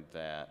concern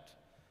that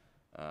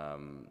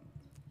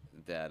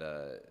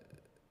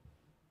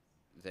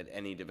that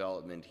any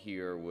development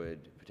here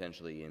would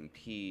potentially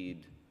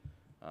impede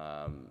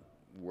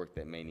work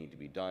that may need to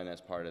be done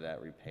as part of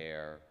that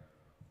repair,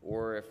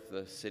 or if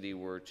the city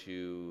were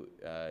to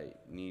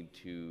need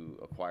to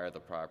acquire the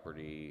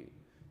property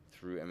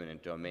through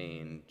eminent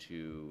domain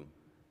to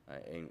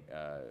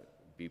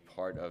be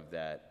part of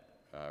that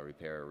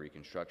repair or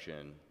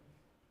reconstruction,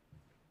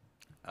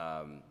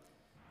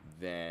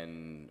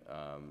 then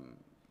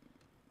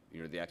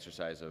the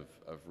exercise of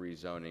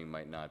rezoning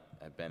might not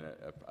have been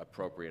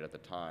appropriate at the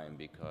time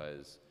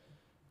because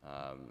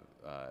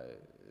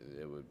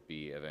it would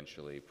be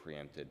eventually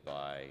preempted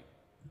by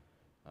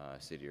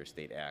city or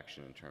state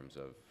action in terms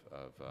of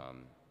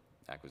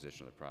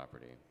acquisition of the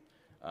property.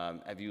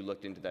 Have you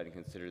looked into that and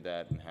considered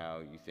that and how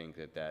you think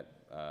that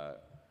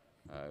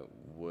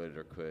would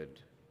or could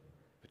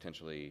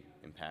potentially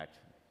impact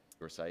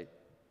your site?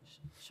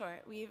 Sure.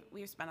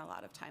 We've spent a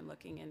lot of time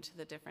looking into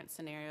the different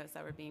scenarios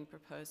that were being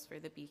proposed for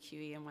the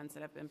BQE and ones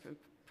that have been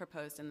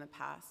proposed in the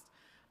past.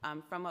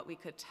 From what we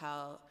could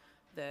tell,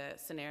 the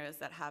scenarios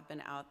that have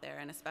been out there,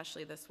 and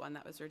especially this one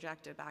that was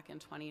rejected back in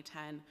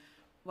 2010,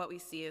 what we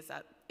see is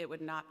that it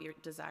would not be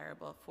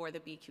desirable for the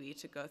BQE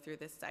to go through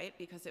this site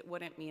because it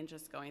wouldn't mean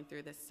just going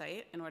through this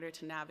site. In order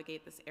to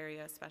navigate this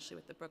area, especially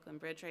with the Brooklyn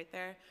Bridge right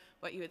there,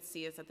 what you would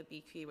see is that the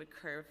BQE would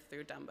curve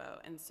through Dumbo.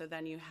 And so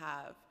then you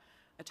have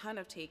a ton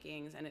of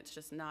takings, and it's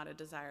just not a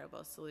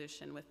desirable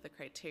solution with the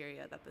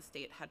criteria that the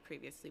state had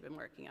previously been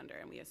working under.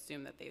 And we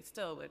assume that they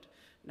still would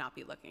not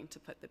be looking to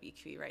put the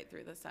BQE right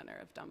through the center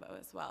of Dumbo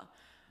as well.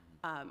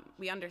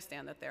 We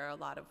understand that there are a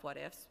lot of what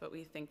ifs, but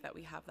we think that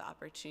we have the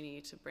opportunity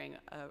to bring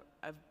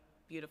a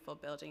beautiful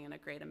building and a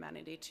great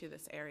amenity to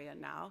this area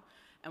now.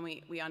 And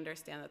we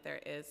understand that there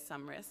is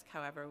some risk.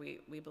 However,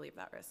 we believe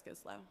that risk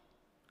is low.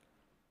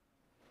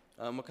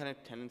 What kind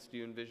of tenants do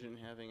you envision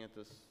having at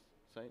this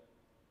site?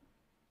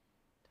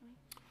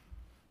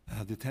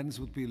 The tenants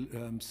would be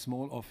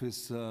small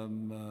office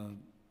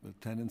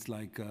tenants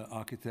like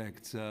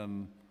architects,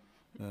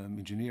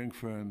 engineering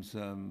firms.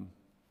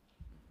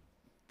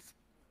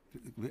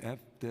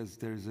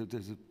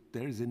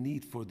 There is a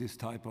need for this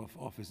type of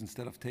office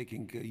instead of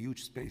taking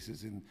huge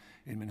spaces in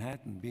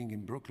Manhattan. Being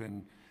in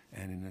Brooklyn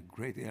and in a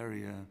great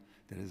area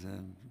that is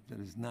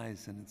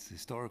nice and it's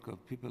historical,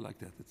 people like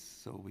that.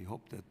 So we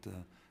hope that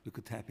we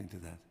could tap into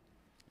that.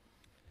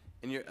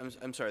 And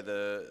I'm sorry.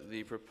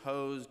 The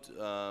proposed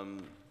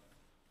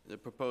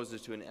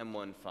is to an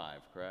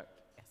M15, correct?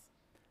 Yes.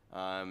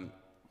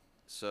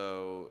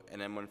 So an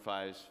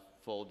M15's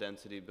full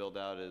density build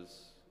out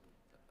is.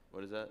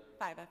 What is that?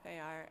 5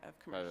 FAR of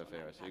commercial. 5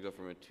 FAR. So you go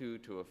from a 2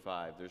 to a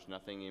 5. There's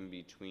nothing in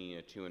between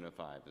a 2 and a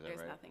 5. Is that right?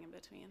 There's nothing in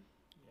between.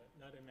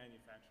 Yeah, not in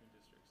manufacturing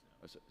districts,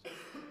 no.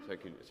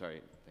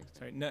 Sorry, thanks.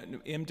 Sorry, no,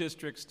 M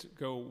districts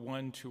go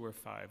 1, 2, or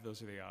 5.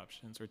 Those are the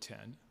options, or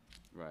 10.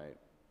 Right.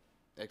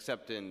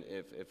 Except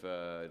if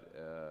a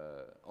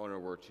owner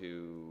were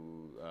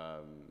to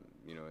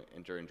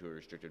enter into a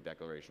restrictive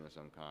declaration of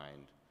some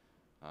kind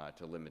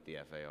to limit the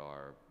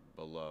FAR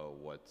below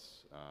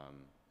what's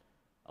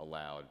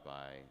allowed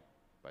by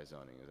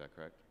zoning. Is that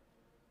correct?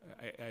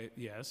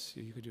 Yes,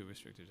 you could do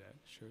restricted ag,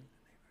 sure.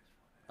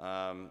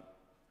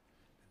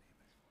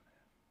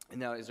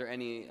 Now, is there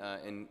any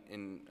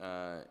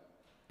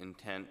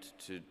intent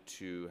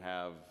to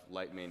have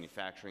light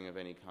manufacturing of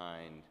any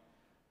kind?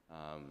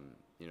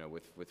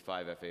 With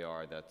 5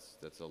 FAR,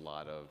 that's a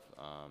lot of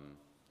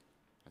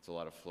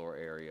floor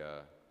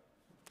area,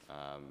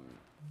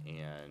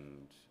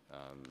 and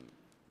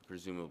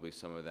presumably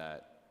some of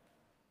that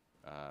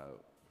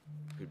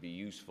could be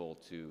useful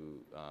to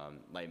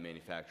light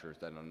manufacturers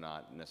that are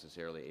not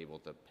necessarily able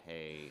to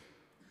pay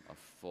a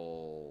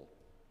full,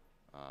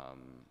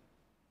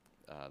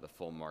 the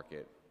full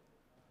market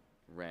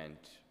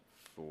rent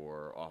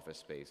for office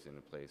space in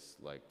a place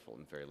like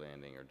Fulton Ferry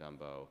Landing or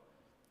Dumbo.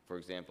 For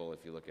example,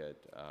 if you look at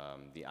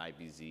the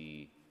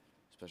IBZ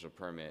special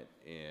permit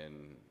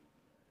in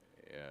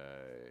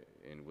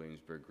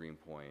Williamsburg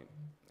Greenpoint,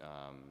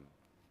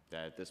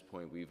 that at this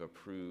point we've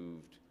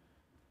approved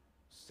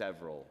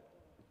several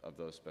of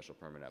those special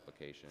permit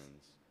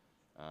applications.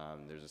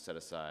 There's a set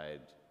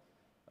aside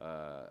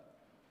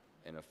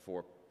in a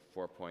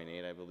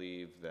 4.8, I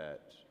believe,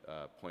 that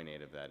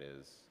 0.8 of that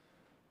is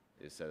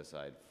set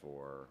aside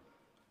for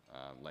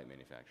light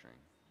manufacturing.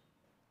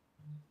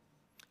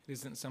 It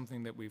isn't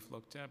something that we've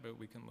looked at, but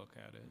we can look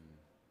at it.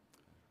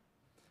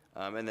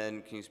 And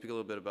then can you speak a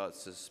little bit about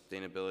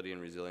sustainability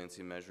and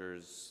resiliency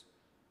measures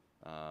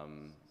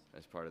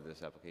as part of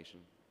this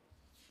application?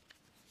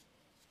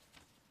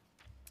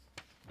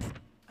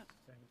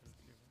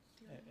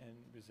 And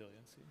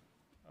resiliency.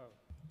 Oh.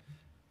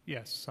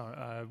 Yes,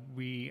 so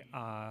we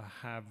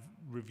have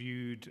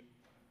reviewed,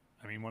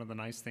 one of the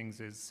nice things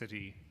is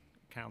City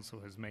Council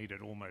has made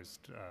it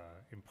almost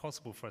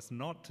impossible for us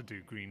not to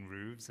do green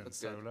roofs and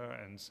solar,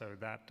 and so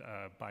that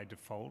by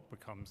default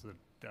becomes the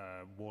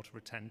water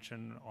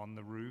retention on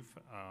the roof,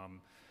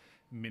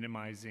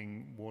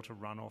 minimizing water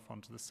runoff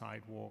onto the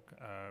sidewalk.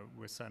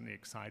 We're certainly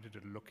excited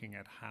at looking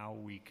at how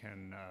we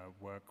can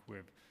work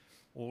with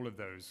all of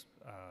those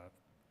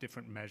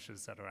different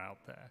measures that are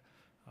out there.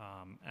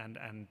 And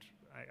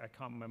I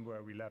can't remember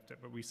where we left it,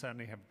 but we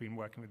certainly have been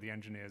working with the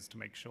engineers to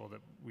make sure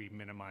that we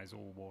minimize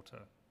all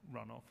water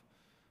runoff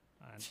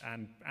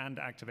and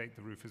activate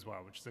the roof as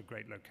well, which is a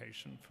great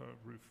location for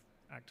roof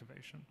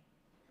activation.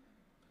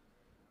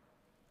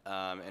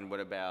 And what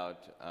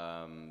about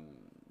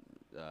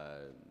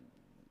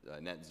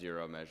net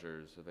zero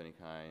measures of any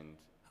kind?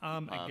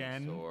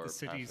 Again, or the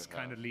city's passive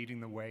kind of house? leading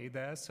the way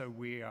there, so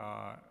we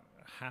are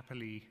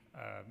happily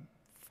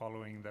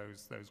following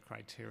those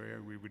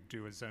criteria. We would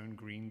do a zone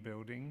green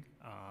building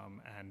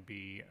and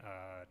be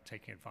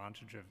taking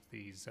advantage of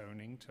the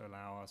zoning to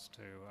allow us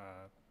to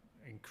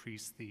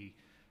increase the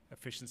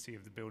efficiency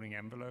of the building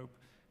envelope.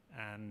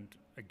 And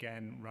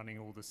again, running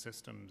all the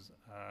systems,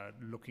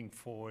 looking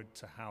forward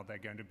to how they're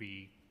going to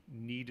be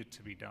needed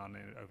to be done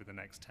over the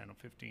next 10 or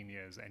 15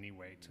 years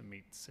anyway to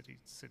meet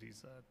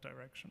city's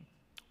direction.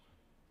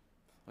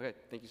 Okay,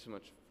 thank you so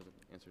much for the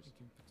answers.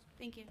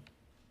 Thank you.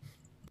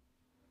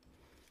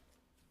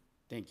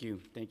 Thank you.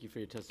 Thank you for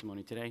your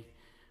testimony today.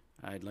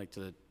 I'd like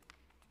to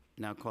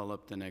now call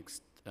up the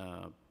next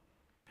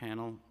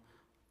panel,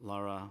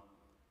 Laura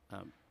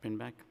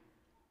Brinback.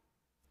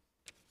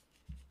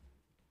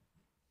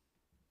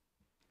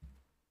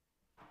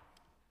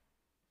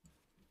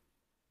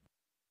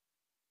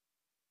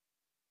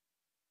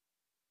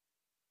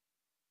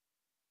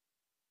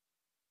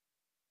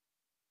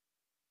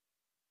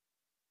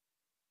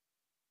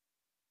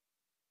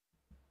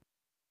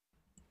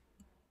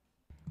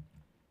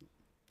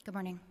 Good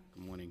morning.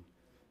 Good morning.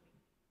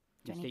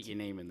 Do I Just need state your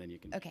name and then you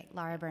can. Okay,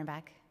 Laura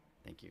Bernbach.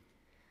 Thank you.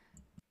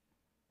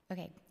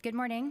 Okay, good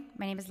morning.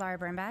 My name is Laura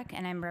Bernbach,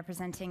 and I'm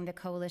representing the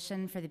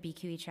Coalition for the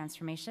BQE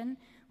Transformation,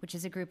 which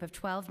is a group of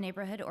 12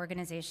 neighborhood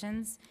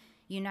organizations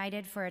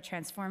united for a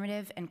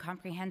transformative and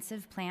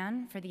comprehensive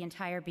plan for the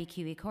entire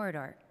BQE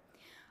corridor.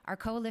 Our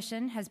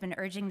coalition has been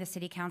urging the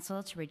City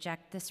Council to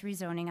reject this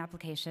rezoning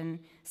application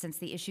since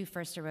the issue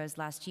first arose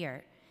last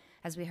year.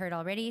 As we heard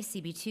already,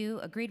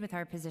 CB2 agreed with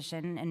our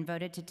position and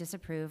voted to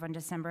disapprove on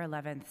December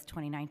 11th,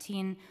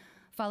 2019,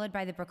 followed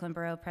by the Brooklyn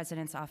Borough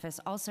President's Office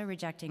also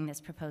rejecting this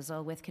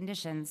proposal with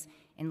conditions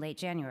in late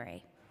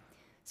January.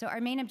 So our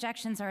main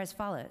objections are as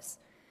follows.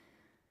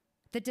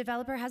 The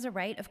developer has a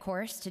right, of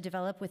course, to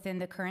develop within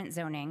the current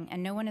zoning,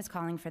 and no one is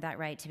calling for that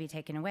right to be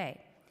taken away.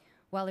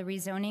 While a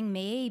rezoning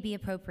may be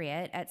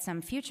appropriate at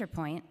some future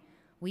point,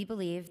 we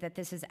believe that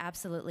this is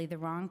absolutely the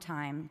wrong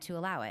time to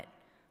allow it.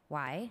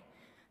 Why?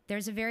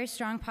 There's a very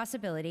strong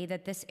possibility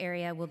that this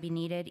area will be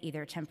needed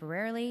either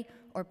temporarily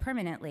or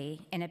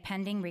permanently in a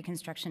pending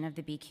reconstruction of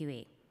the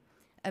BQE.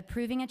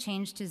 Approving a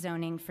change to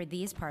zoning for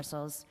these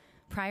parcels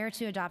prior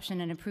to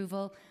adoption and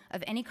approval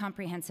of any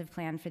comprehensive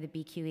plan for the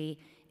BQE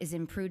is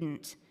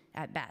imprudent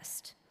at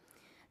best.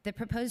 The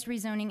proposed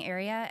rezoning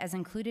area, as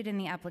included in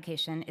the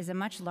application, is a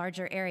much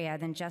larger area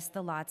than just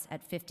the lots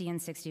at 50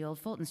 and 60 Old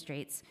Fulton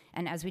Streets,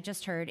 and as we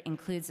just heard,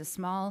 includes a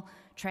small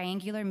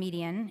triangular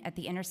median at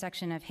the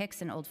intersection of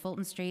Hicks and Old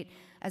Fulton Street,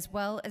 as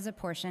well as a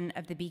portion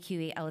of the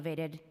BQE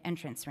elevated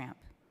entrance ramp.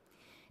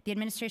 The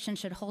administration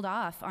should hold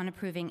off on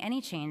approving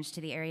any change to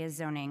the area's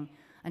zoning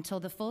until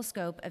the full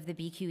scope of the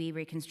BQE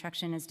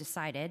reconstruction is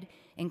decided,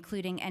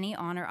 including any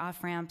on or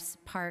off ramps,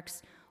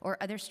 parks, or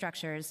other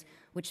structures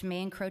which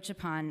may encroach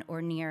upon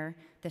or near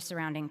the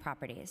surrounding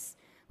properties.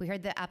 We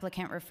heard the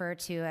applicant refer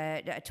to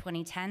a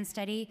 2010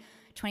 study.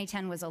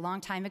 2010 was a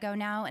long time ago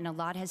now, and a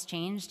lot has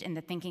changed in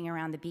the thinking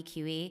around the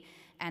BQE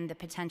and the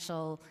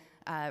potential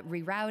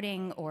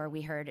rerouting, or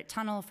we heard a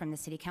tunnel from the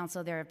City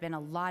Council. There have been a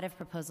lot of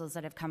proposals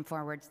that have come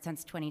forward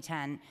since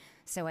 2010,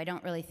 so I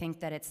don't really think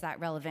that it's that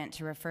relevant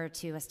to refer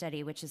to a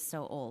study which is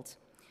so old.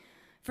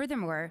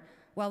 Furthermore,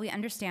 while we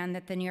understand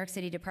that the New York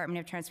City Department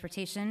of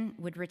Transportation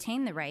would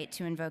retain the right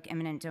to invoke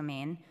eminent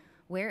domain,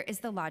 where is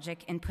the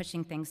logic in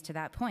pushing things to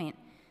that point?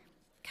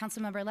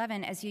 Councilmember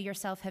Levin, as you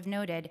yourself have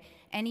noted,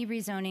 any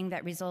rezoning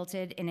that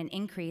resulted in an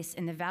increase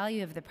in the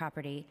value of the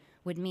property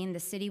would mean the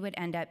city would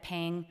end up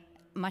paying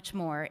much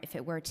more if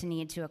it were to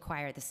need to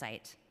acquire the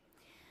site.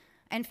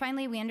 And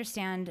finally, we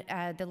understand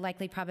the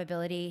likely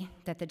probability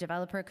that the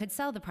developer could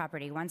sell the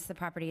property once the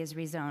property is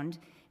rezoned,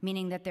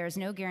 meaning that there is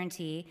no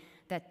guarantee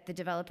that the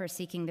developer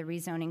seeking the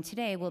rezoning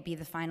today will be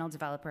the final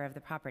developer of the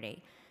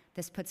property.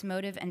 This puts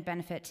motive and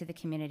benefit to the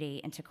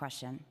community into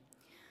question.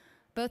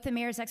 Both the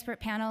Mayor's Expert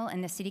Panel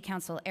and the City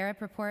Council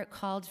ARIP report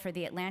called for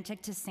the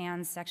Atlantic to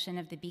Sands section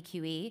of the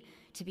BQE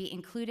to be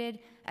included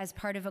as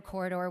part of a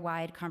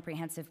corridor-wide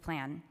comprehensive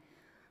plan.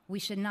 We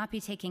should not be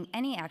taking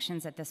any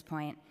actions at this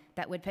point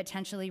that would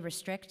potentially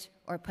restrict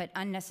or put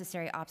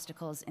unnecessary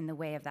obstacles in the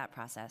way of that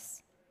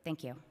process.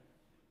 Thank you.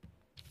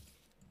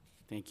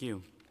 Thank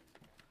you.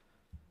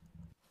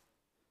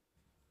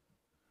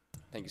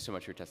 Thank you so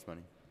much for your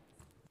testimony.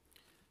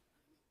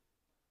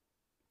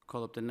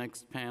 Call up the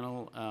next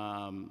panel,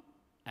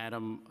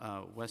 Adam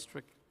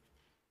Westrick,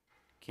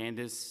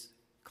 Candace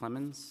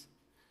Clemens,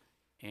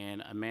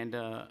 and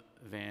Amanda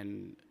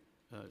Van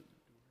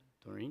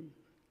Doreen.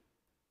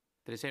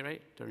 Did I say it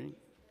right, Doreen?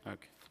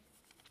 Okay.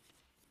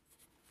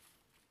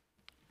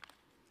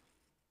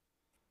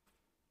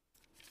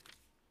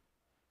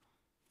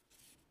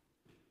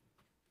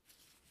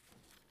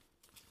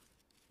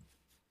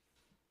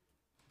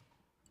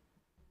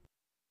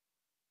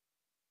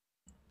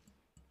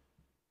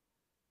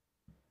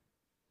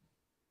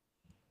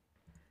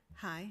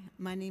 Hi,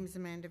 my name is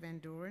Amanda Van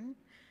Doren.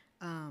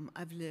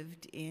 I've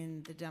lived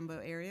in the Dumbo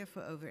area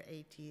for over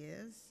 8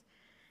 years,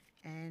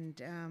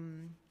 and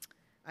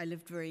I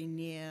lived very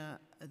near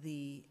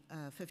the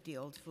 50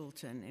 Old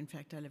Fulton. In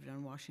fact, I lived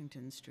on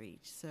Washington Street.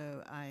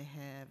 So I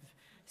have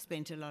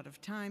spent a lot of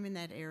time in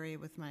that area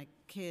with my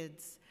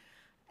kids,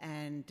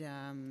 and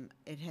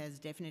it has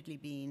definitely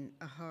been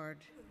a hard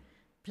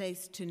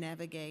place to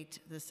navigate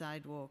the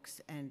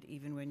sidewalks and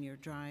even when you're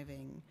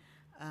driving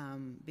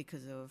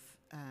because of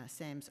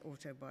Sam's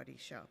Auto Body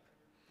Shop.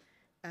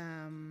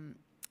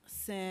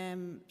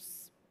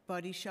 Sam's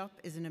Body Shop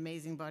is an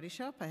amazing body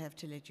shop. I have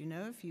to let you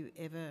know, if you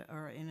ever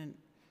are in an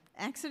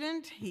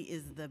accident, he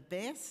is the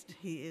best.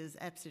 He is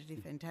absolutely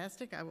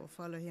fantastic. I will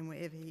follow him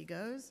wherever he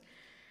goes.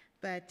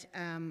 But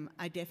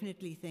I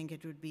definitely think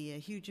it would be a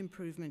huge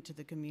improvement to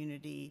the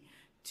community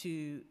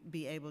to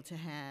be able to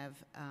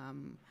have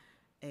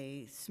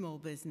a small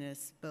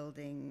business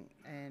building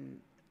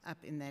and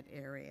up in that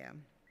area.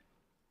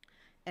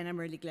 And I'm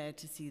really glad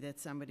to see that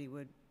somebody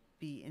would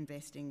be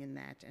investing in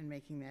that and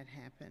making that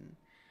happen.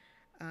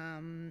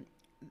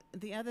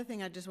 The other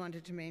thing I just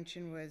wanted to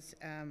mention was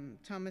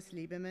Thomas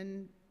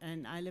Lieberman,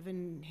 and I live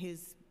in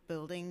his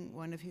building,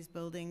 one of his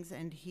buildings,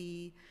 and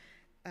he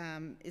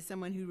is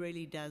someone who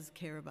really does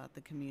care about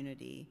the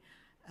community.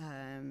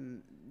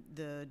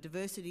 The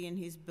diversity in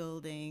his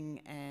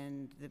building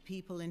and the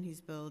people in his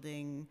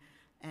building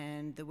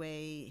and the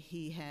way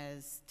he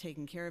has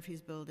taken care of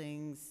his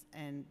buildings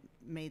and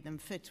made them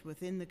fit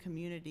within the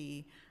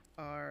community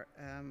are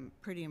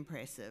pretty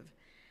impressive.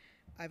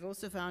 I've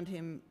also found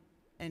him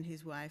and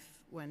his wife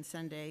one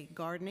Sunday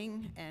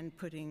gardening and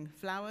putting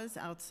flowers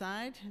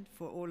outside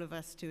for all of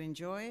us to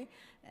enjoy,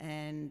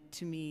 and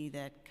to me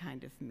that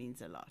kind of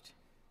means a lot.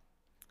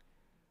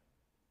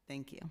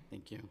 Thank you.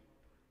 Thank you.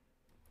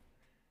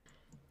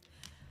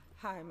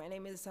 Hi, my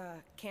name is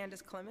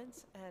Candace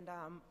Clements, and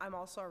I'm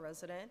also a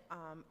resident,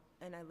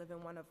 and I live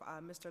in one of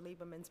Mr.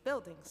 Lieberman's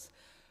buildings.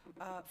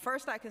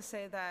 First, I can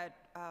say that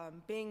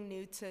being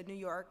new to New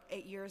York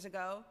 8 years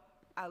ago,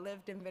 I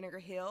lived in Vinegar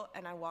Hill,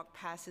 and I walked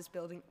past his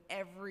building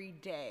every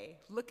day,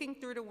 looking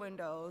through the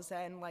windows,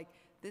 and like,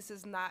 this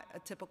is not a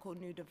typical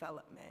new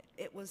development.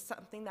 It was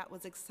something that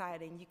was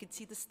exciting. You could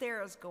see the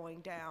stairs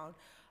going down,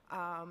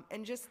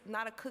 and just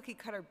not a cookie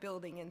cutter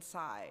building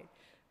inside.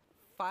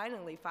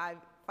 Finally,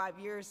 five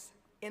years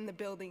in the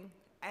building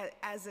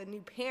as a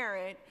new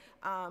parent,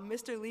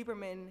 Mr.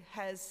 Lieberman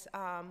has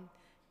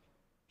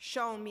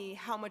shown me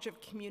how much of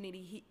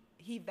community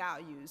he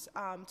values.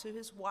 To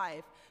his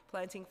wife,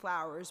 planting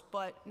flowers,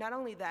 but not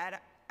only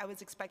that, I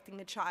was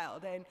expecting a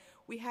child, and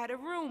we had a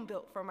room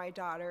built for my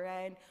daughter,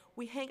 and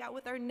we hang out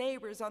with our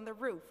neighbors on the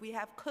roof. We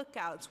have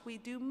cookouts, we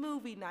do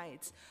movie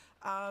nights.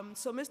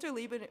 So Mr.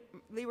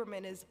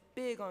 Lieberman is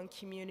big on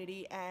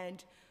community,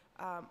 and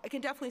I can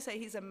definitely say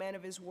he's a man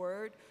of his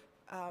word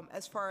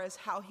as far as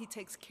how he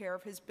takes care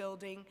of his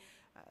building.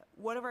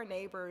 One of our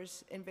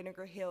neighbors in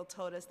Vinegar Hill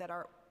told us that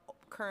our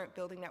current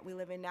building that we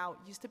live in now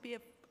used to be a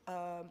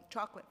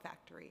chocolate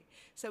factory.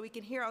 So we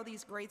can hear all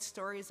these great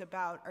stories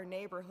about our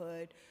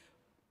neighborhood,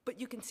 but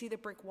you can see the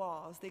brick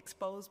walls, the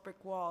exposed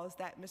brick walls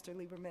that Mr.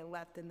 Lieberman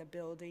left in the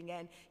building,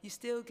 and you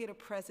still get a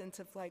presence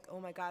of like, oh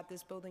my God,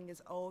 this building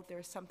is old,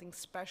 there's something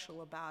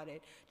special about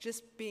it,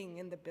 just being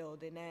in the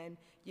building. And,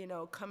 you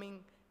know,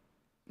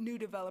 new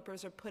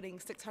developers are putting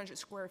 600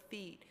 square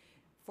feet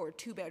for a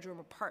 2-bedroom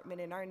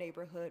apartment in our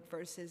neighborhood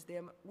versus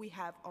them, we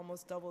have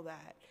almost double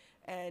that.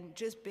 And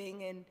just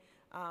being in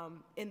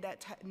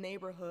that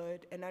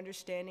neighborhood and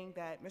understanding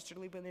that Mr.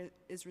 Lieberman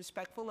is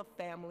respectful of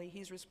family,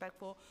 he's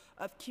respectful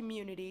of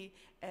community,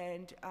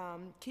 and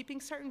keeping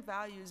certain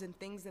values and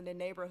things in the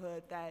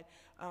neighborhood that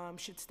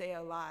should stay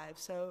alive.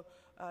 So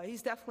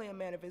he's definitely a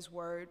man of his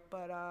word,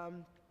 but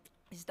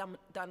he's done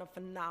a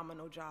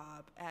phenomenal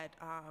job at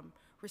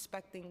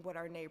respecting what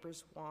our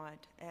neighbors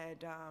want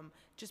and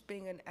just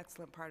being an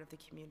excellent part of the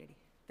community.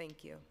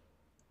 Thank you.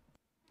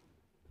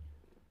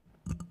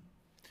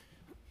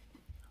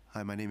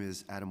 Hi, my name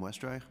is Adam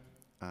Westreich.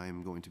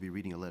 I'm going to be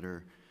reading a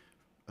letter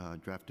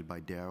drafted by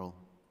Daryl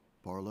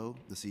Barlow,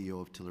 the CEO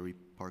of Tillery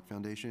Park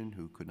Foundation,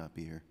 who could not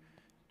be here.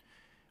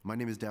 My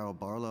name is Daryl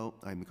Barlow.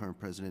 I'm the current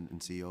president and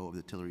CEO of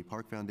the Tillery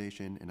Park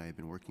Foundation, and I have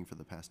been working for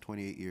the past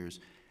 28 years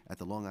at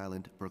the Long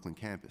Island Brooklyn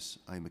campus.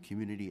 I am a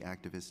community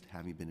activist,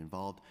 having been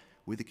involved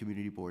with the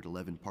Community Board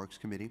 11 Parks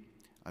Committee.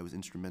 I was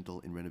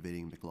instrumental in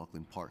renovating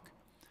McLaughlin Park.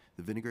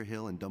 The Vinegar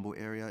Hill and Dumbo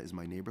area is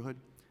my neighborhood.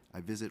 I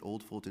visit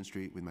Old Fulton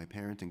Street with my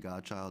parent and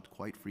godchild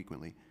quite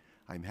frequently.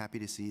 I'm happy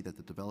to see that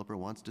the developer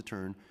wants to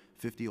turn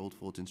 50 Old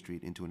Fulton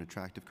Street into an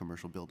attractive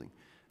commercial building.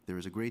 There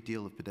is a great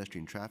deal of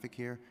pedestrian traffic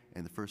here,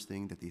 and the first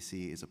thing that they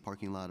see is a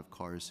parking lot of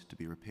cars to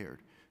be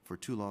repaired. For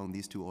too long,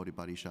 these two auto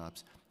body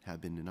shops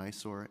have been an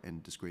eyesore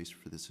and disgrace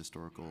for this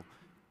historical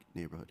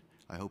neighborhood.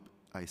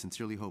 I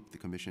sincerely hope the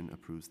commission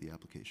approves the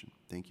application.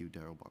 Thank you,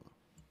 Daryl Barlow.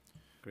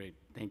 Great.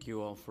 Thank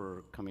you all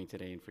for coming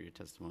today and for your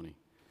testimony.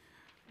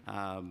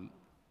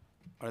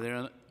 Are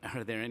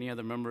there any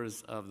other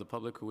members of the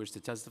public who wish to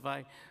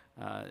testify?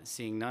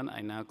 Seeing none,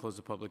 I now close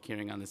the public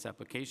hearing on this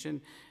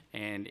application,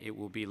 and it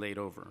will be laid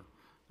over.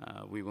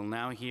 We will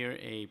now hear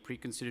a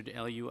preconsidered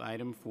LU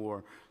item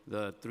for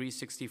the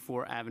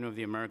 364 Avenue of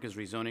the Americas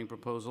rezoning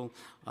proposal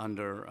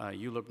under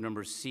ULURP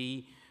number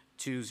C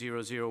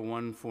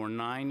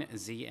 200149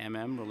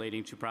 ZMM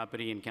relating to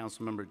property in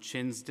Councilmember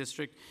Chin's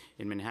district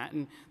in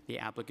Manhattan. The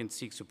applicant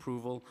seeks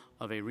approval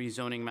of a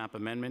rezoning map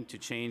amendment to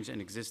change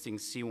an existing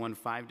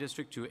C15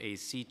 district to a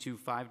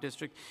C25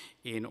 district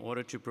in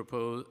order to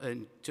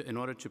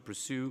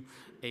pursue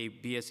a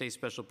BSA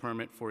special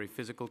permit for a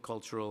physical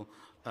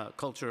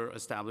culture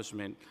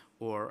establishment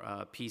or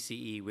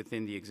PCE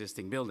within the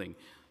existing building.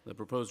 The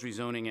proposed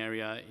rezoning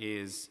area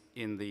is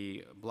in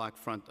the block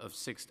front of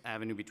 6th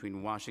Avenue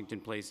between Washington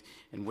Place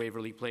and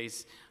Waverly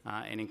Place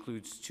and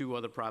includes 2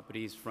 other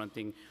properties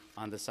fronting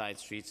on the side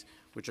streets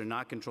which are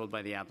not controlled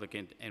by the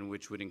applicant and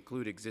which would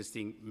include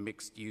existing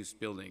mixed-use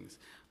buildings.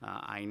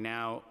 I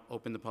now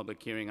open the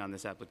public hearing on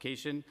this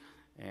application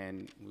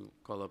and we'll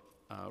call up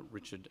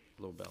Richard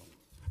Lobel.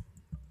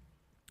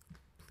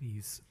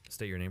 Please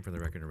state your name for the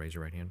record and raise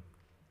your right hand.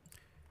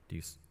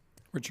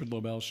 Richard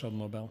Lobel, Sheldon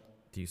Lobel.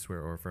 Do you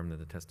swear or affirm that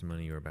the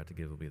testimony you are about to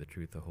give will be the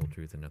truth, the whole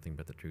truth, and nothing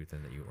but the truth,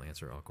 and that you will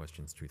answer all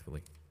questions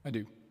truthfully? I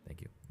do.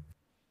 Thank you.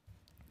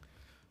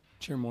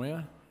 Chair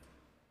Moya,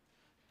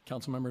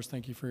 council members,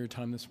 thank you for your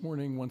time this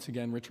morning. Once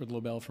again, Richard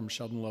Lobel from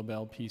Sheldon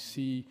Lobel,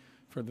 PC,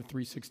 for the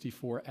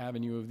 364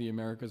 Avenue of the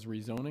Americas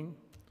rezoning.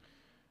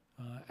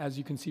 As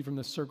you can see from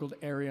the circled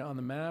area on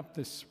the map,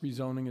 this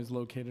rezoning is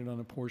located on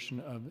a portion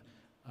of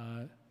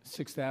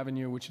 6th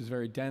Avenue, which is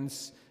very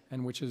dense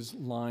and which is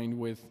lined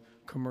with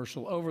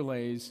commercial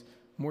overlays,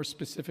 more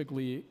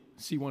specifically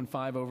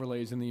C15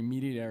 overlays in the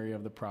immediate area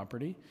of the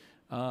property.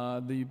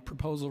 The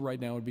proposal right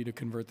now would be to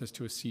convert this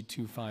to a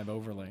C25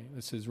 overlay.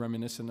 This is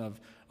reminiscent of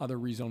other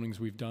rezonings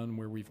we've done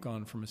where we've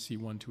gone from a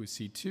C1 to a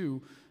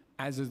C2,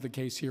 as is the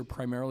case here,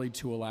 primarily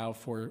to allow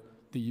for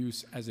the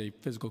use as a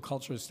physical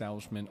culture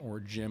establishment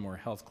or gym or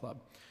health club.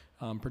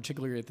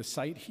 Particularly at the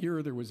site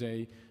here, there was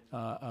a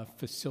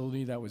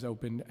facility that was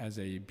opened as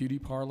a beauty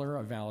parlor,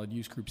 a valid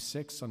use group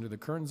 6 under the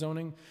current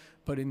zoning.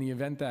 But in the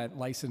event that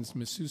licensed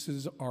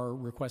masseuses are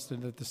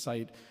requested at the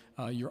site,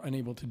 you're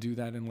unable to do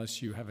that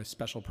unless you have a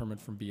special permit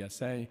from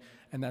BSA.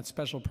 And that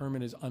special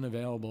permit is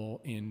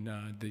unavailable in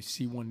the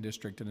C1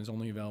 district and is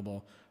only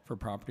available for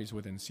properties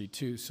within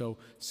C2. So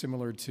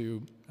similar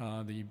to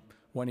the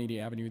 180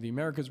 Avenue of the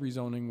Americas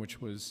rezoning,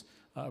 which was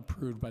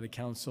approved by the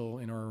council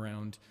in or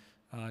around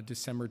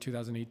December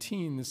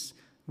 2018, this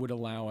would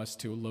allow us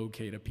to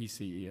locate a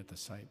PCE at the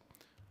site.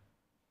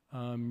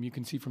 You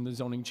can see from the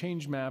zoning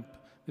change map,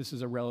 this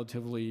is a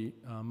relatively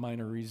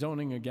minor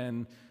rezoning.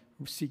 Again,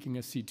 we're seeking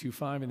a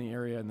C25 in the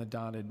area and the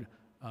dotted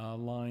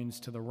lines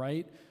to the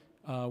right.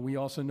 We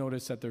also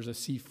notice that there's a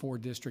C4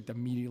 district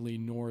immediately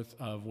north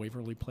of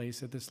Waverly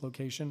Place at this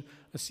location.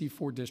 A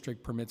C4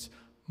 district permits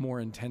more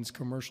intense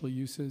commercial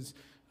uses.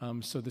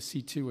 So the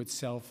C2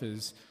 itself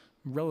is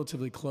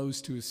relatively close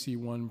to a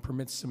C1,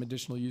 permits some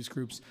additional use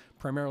groups,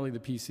 primarily the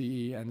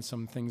PCE and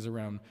some things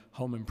around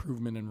home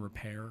improvement and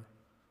repair.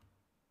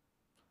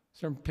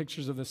 Some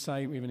pictures of the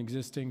site. We have an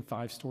existing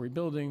 5-story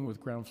building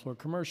with ground floor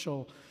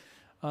commercial.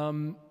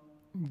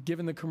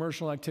 Given the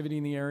commercial activity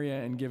in the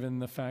area and given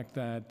the fact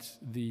that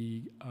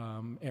the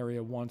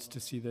area wants to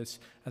see this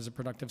as a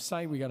productive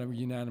site, we got a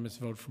unanimous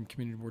vote from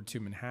Community Board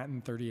 2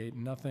 Manhattan,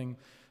 38-0.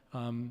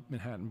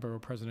 Manhattan Borough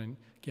President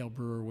Gail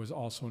Brewer was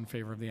also in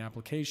favor of the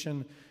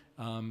application.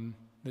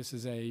 This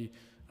is a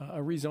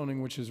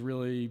rezoning which is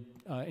really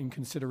in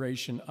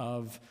consideration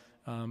of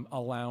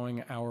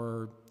allowing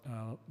our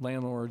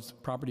landlords,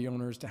 property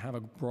owners to have a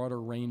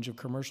broader range of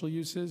commercial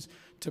uses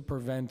to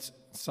prevent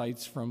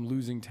sites from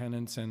losing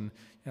tenants and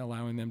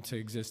allowing them to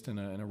exist in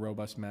a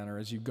robust manner.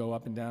 As you go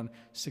up and down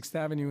 6th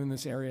Avenue in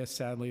this area,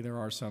 sadly, there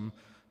are some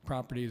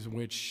properties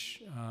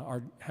which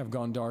have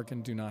gone dark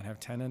and do not have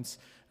tenants.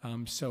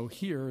 So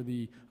here,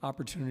 the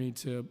opportunity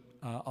to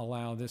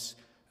allow this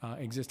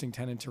existing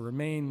tenant to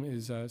remain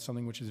is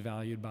something which is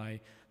valued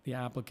by the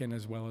applicant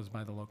as well as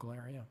by the local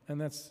area.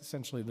 And that's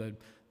essentially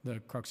the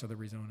crux of the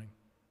rezoning.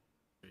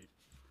 Great.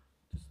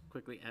 Just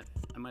quickly,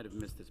 I might have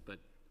missed this, but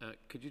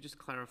could you just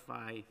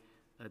clarify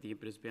the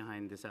impetus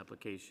behind this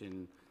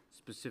application,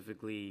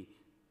 specifically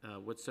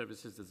what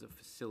services does the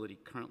facility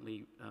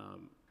currently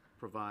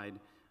provide,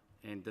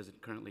 and does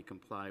it currently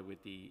comply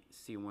with the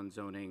C1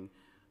 zoning,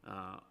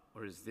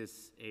 or is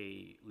this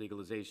a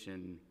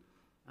legalization?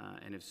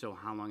 And if so,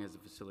 how long has the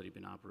facility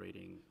been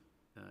operating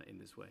in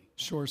this way?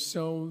 Sure.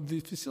 So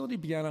the facility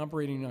began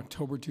operating in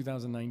October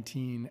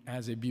 2019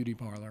 as a beauty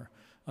parlor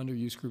under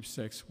use group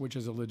 6, which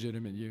is a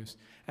legitimate use.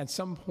 At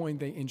some point,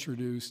 they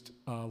introduced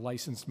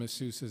licensed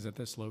masseuses at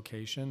this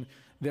location,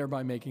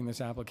 thereby making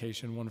this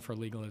application one for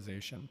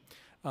legalization.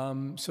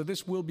 So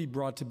this will be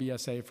brought to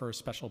BSA for a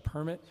special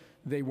permit.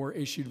 They were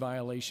issued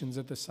violations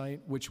at the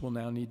site, which will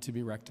now need to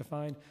be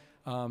rectified.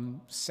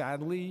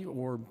 Sadly,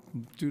 or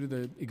due to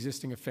the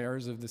existing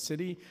affairs of the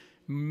city,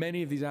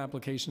 many of these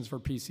applications for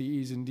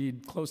PCEs,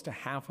 indeed close to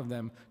half of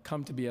them,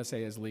 come to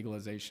BSA as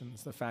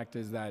legalizations. The fact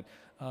is that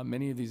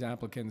many of these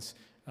applicants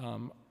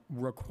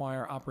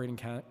require operating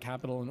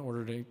capital in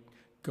order to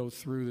go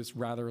through this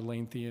rather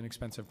lengthy and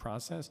expensive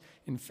process.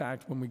 In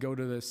fact, when we go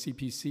to the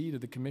CPC, to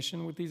the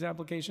commission with these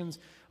applications,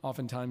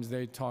 oftentimes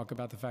they talk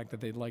about the fact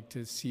that they'd like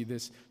to see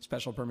this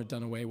special permit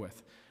done away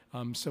with.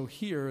 So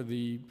here,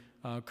 the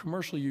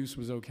commercial use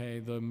was okay,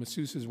 the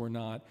masseuses were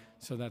not,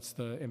 so that's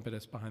the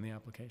impetus behind the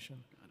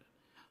application.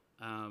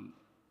 Got it.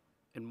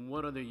 And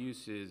what other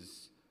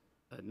uses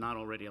not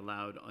already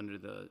allowed under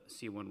the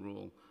C1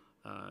 rule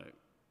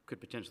could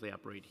potentially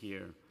operate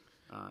here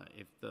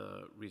if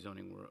the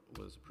rezoning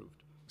was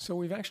approved? So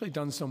we've actually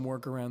done some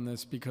work around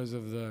this because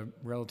of the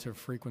relative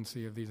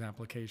frequency of these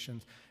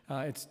applications.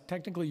 It's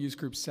technically use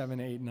group 7,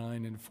 8,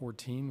 9, and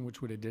 14,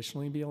 which would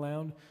additionally be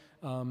allowed.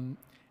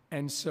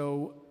 And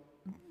so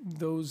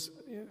those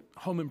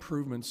home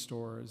improvement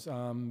stores,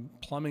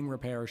 plumbing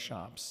repair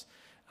shops,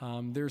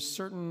 there's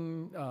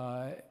certain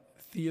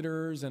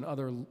theaters and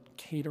other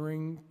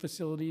catering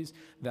facilities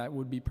that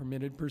would be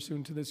permitted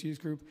pursuant to this use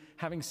group.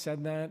 Having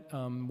said that,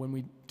 when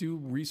we do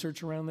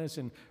research around this,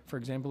 and for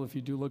example, if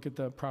you do look at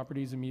the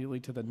properties immediately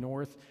to the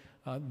north,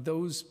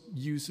 those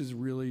uses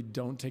really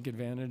don't take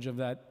advantage of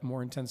that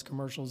more intense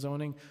commercial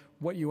zoning.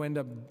 What you end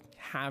up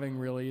having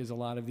really is a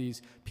lot of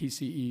these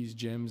PCEs,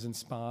 gyms, and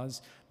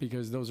spas,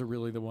 because those are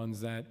really the ones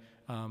that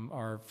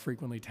are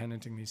frequently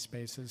tenanting these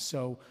spaces.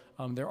 So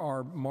there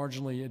are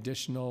marginally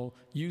additional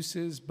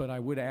uses, but I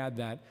would add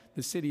that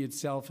the city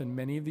itself in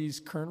many of these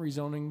current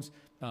rezonings,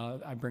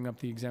 I bring up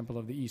the example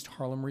of the East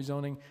Harlem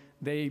rezoning,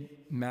 they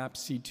map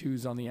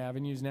C2s on the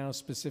avenues now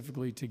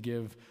specifically to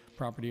give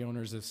property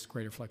owners this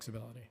greater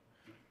flexibility.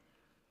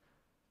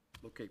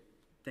 Okay,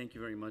 thank you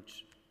very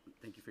much.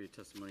 Thank you for your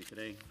testimony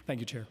today.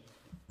 Thank you, Chair.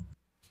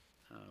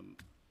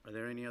 Are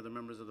there any other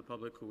members of the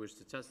public who wish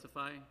to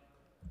testify?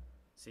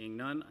 Seeing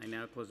none, I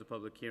now close the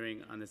public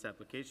hearing on this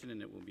application,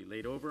 and it will be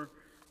laid over.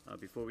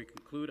 Before we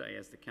conclude, I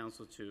ask the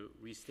council to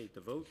restate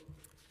the vote.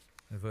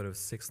 A vote of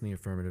 6 in the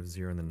affirmative,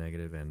 0 in the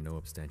negative, and no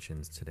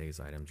abstentions. Today's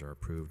items are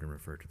approved and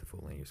referred to the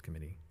full Land Use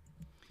Committee.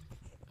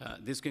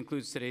 This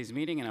concludes today's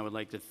meeting, and I would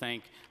like to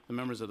thank the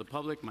members of the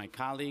public, my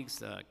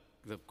colleagues,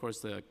 of course,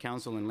 the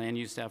council and land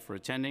use staff for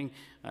attending.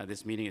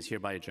 This meeting is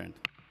hereby adjourned.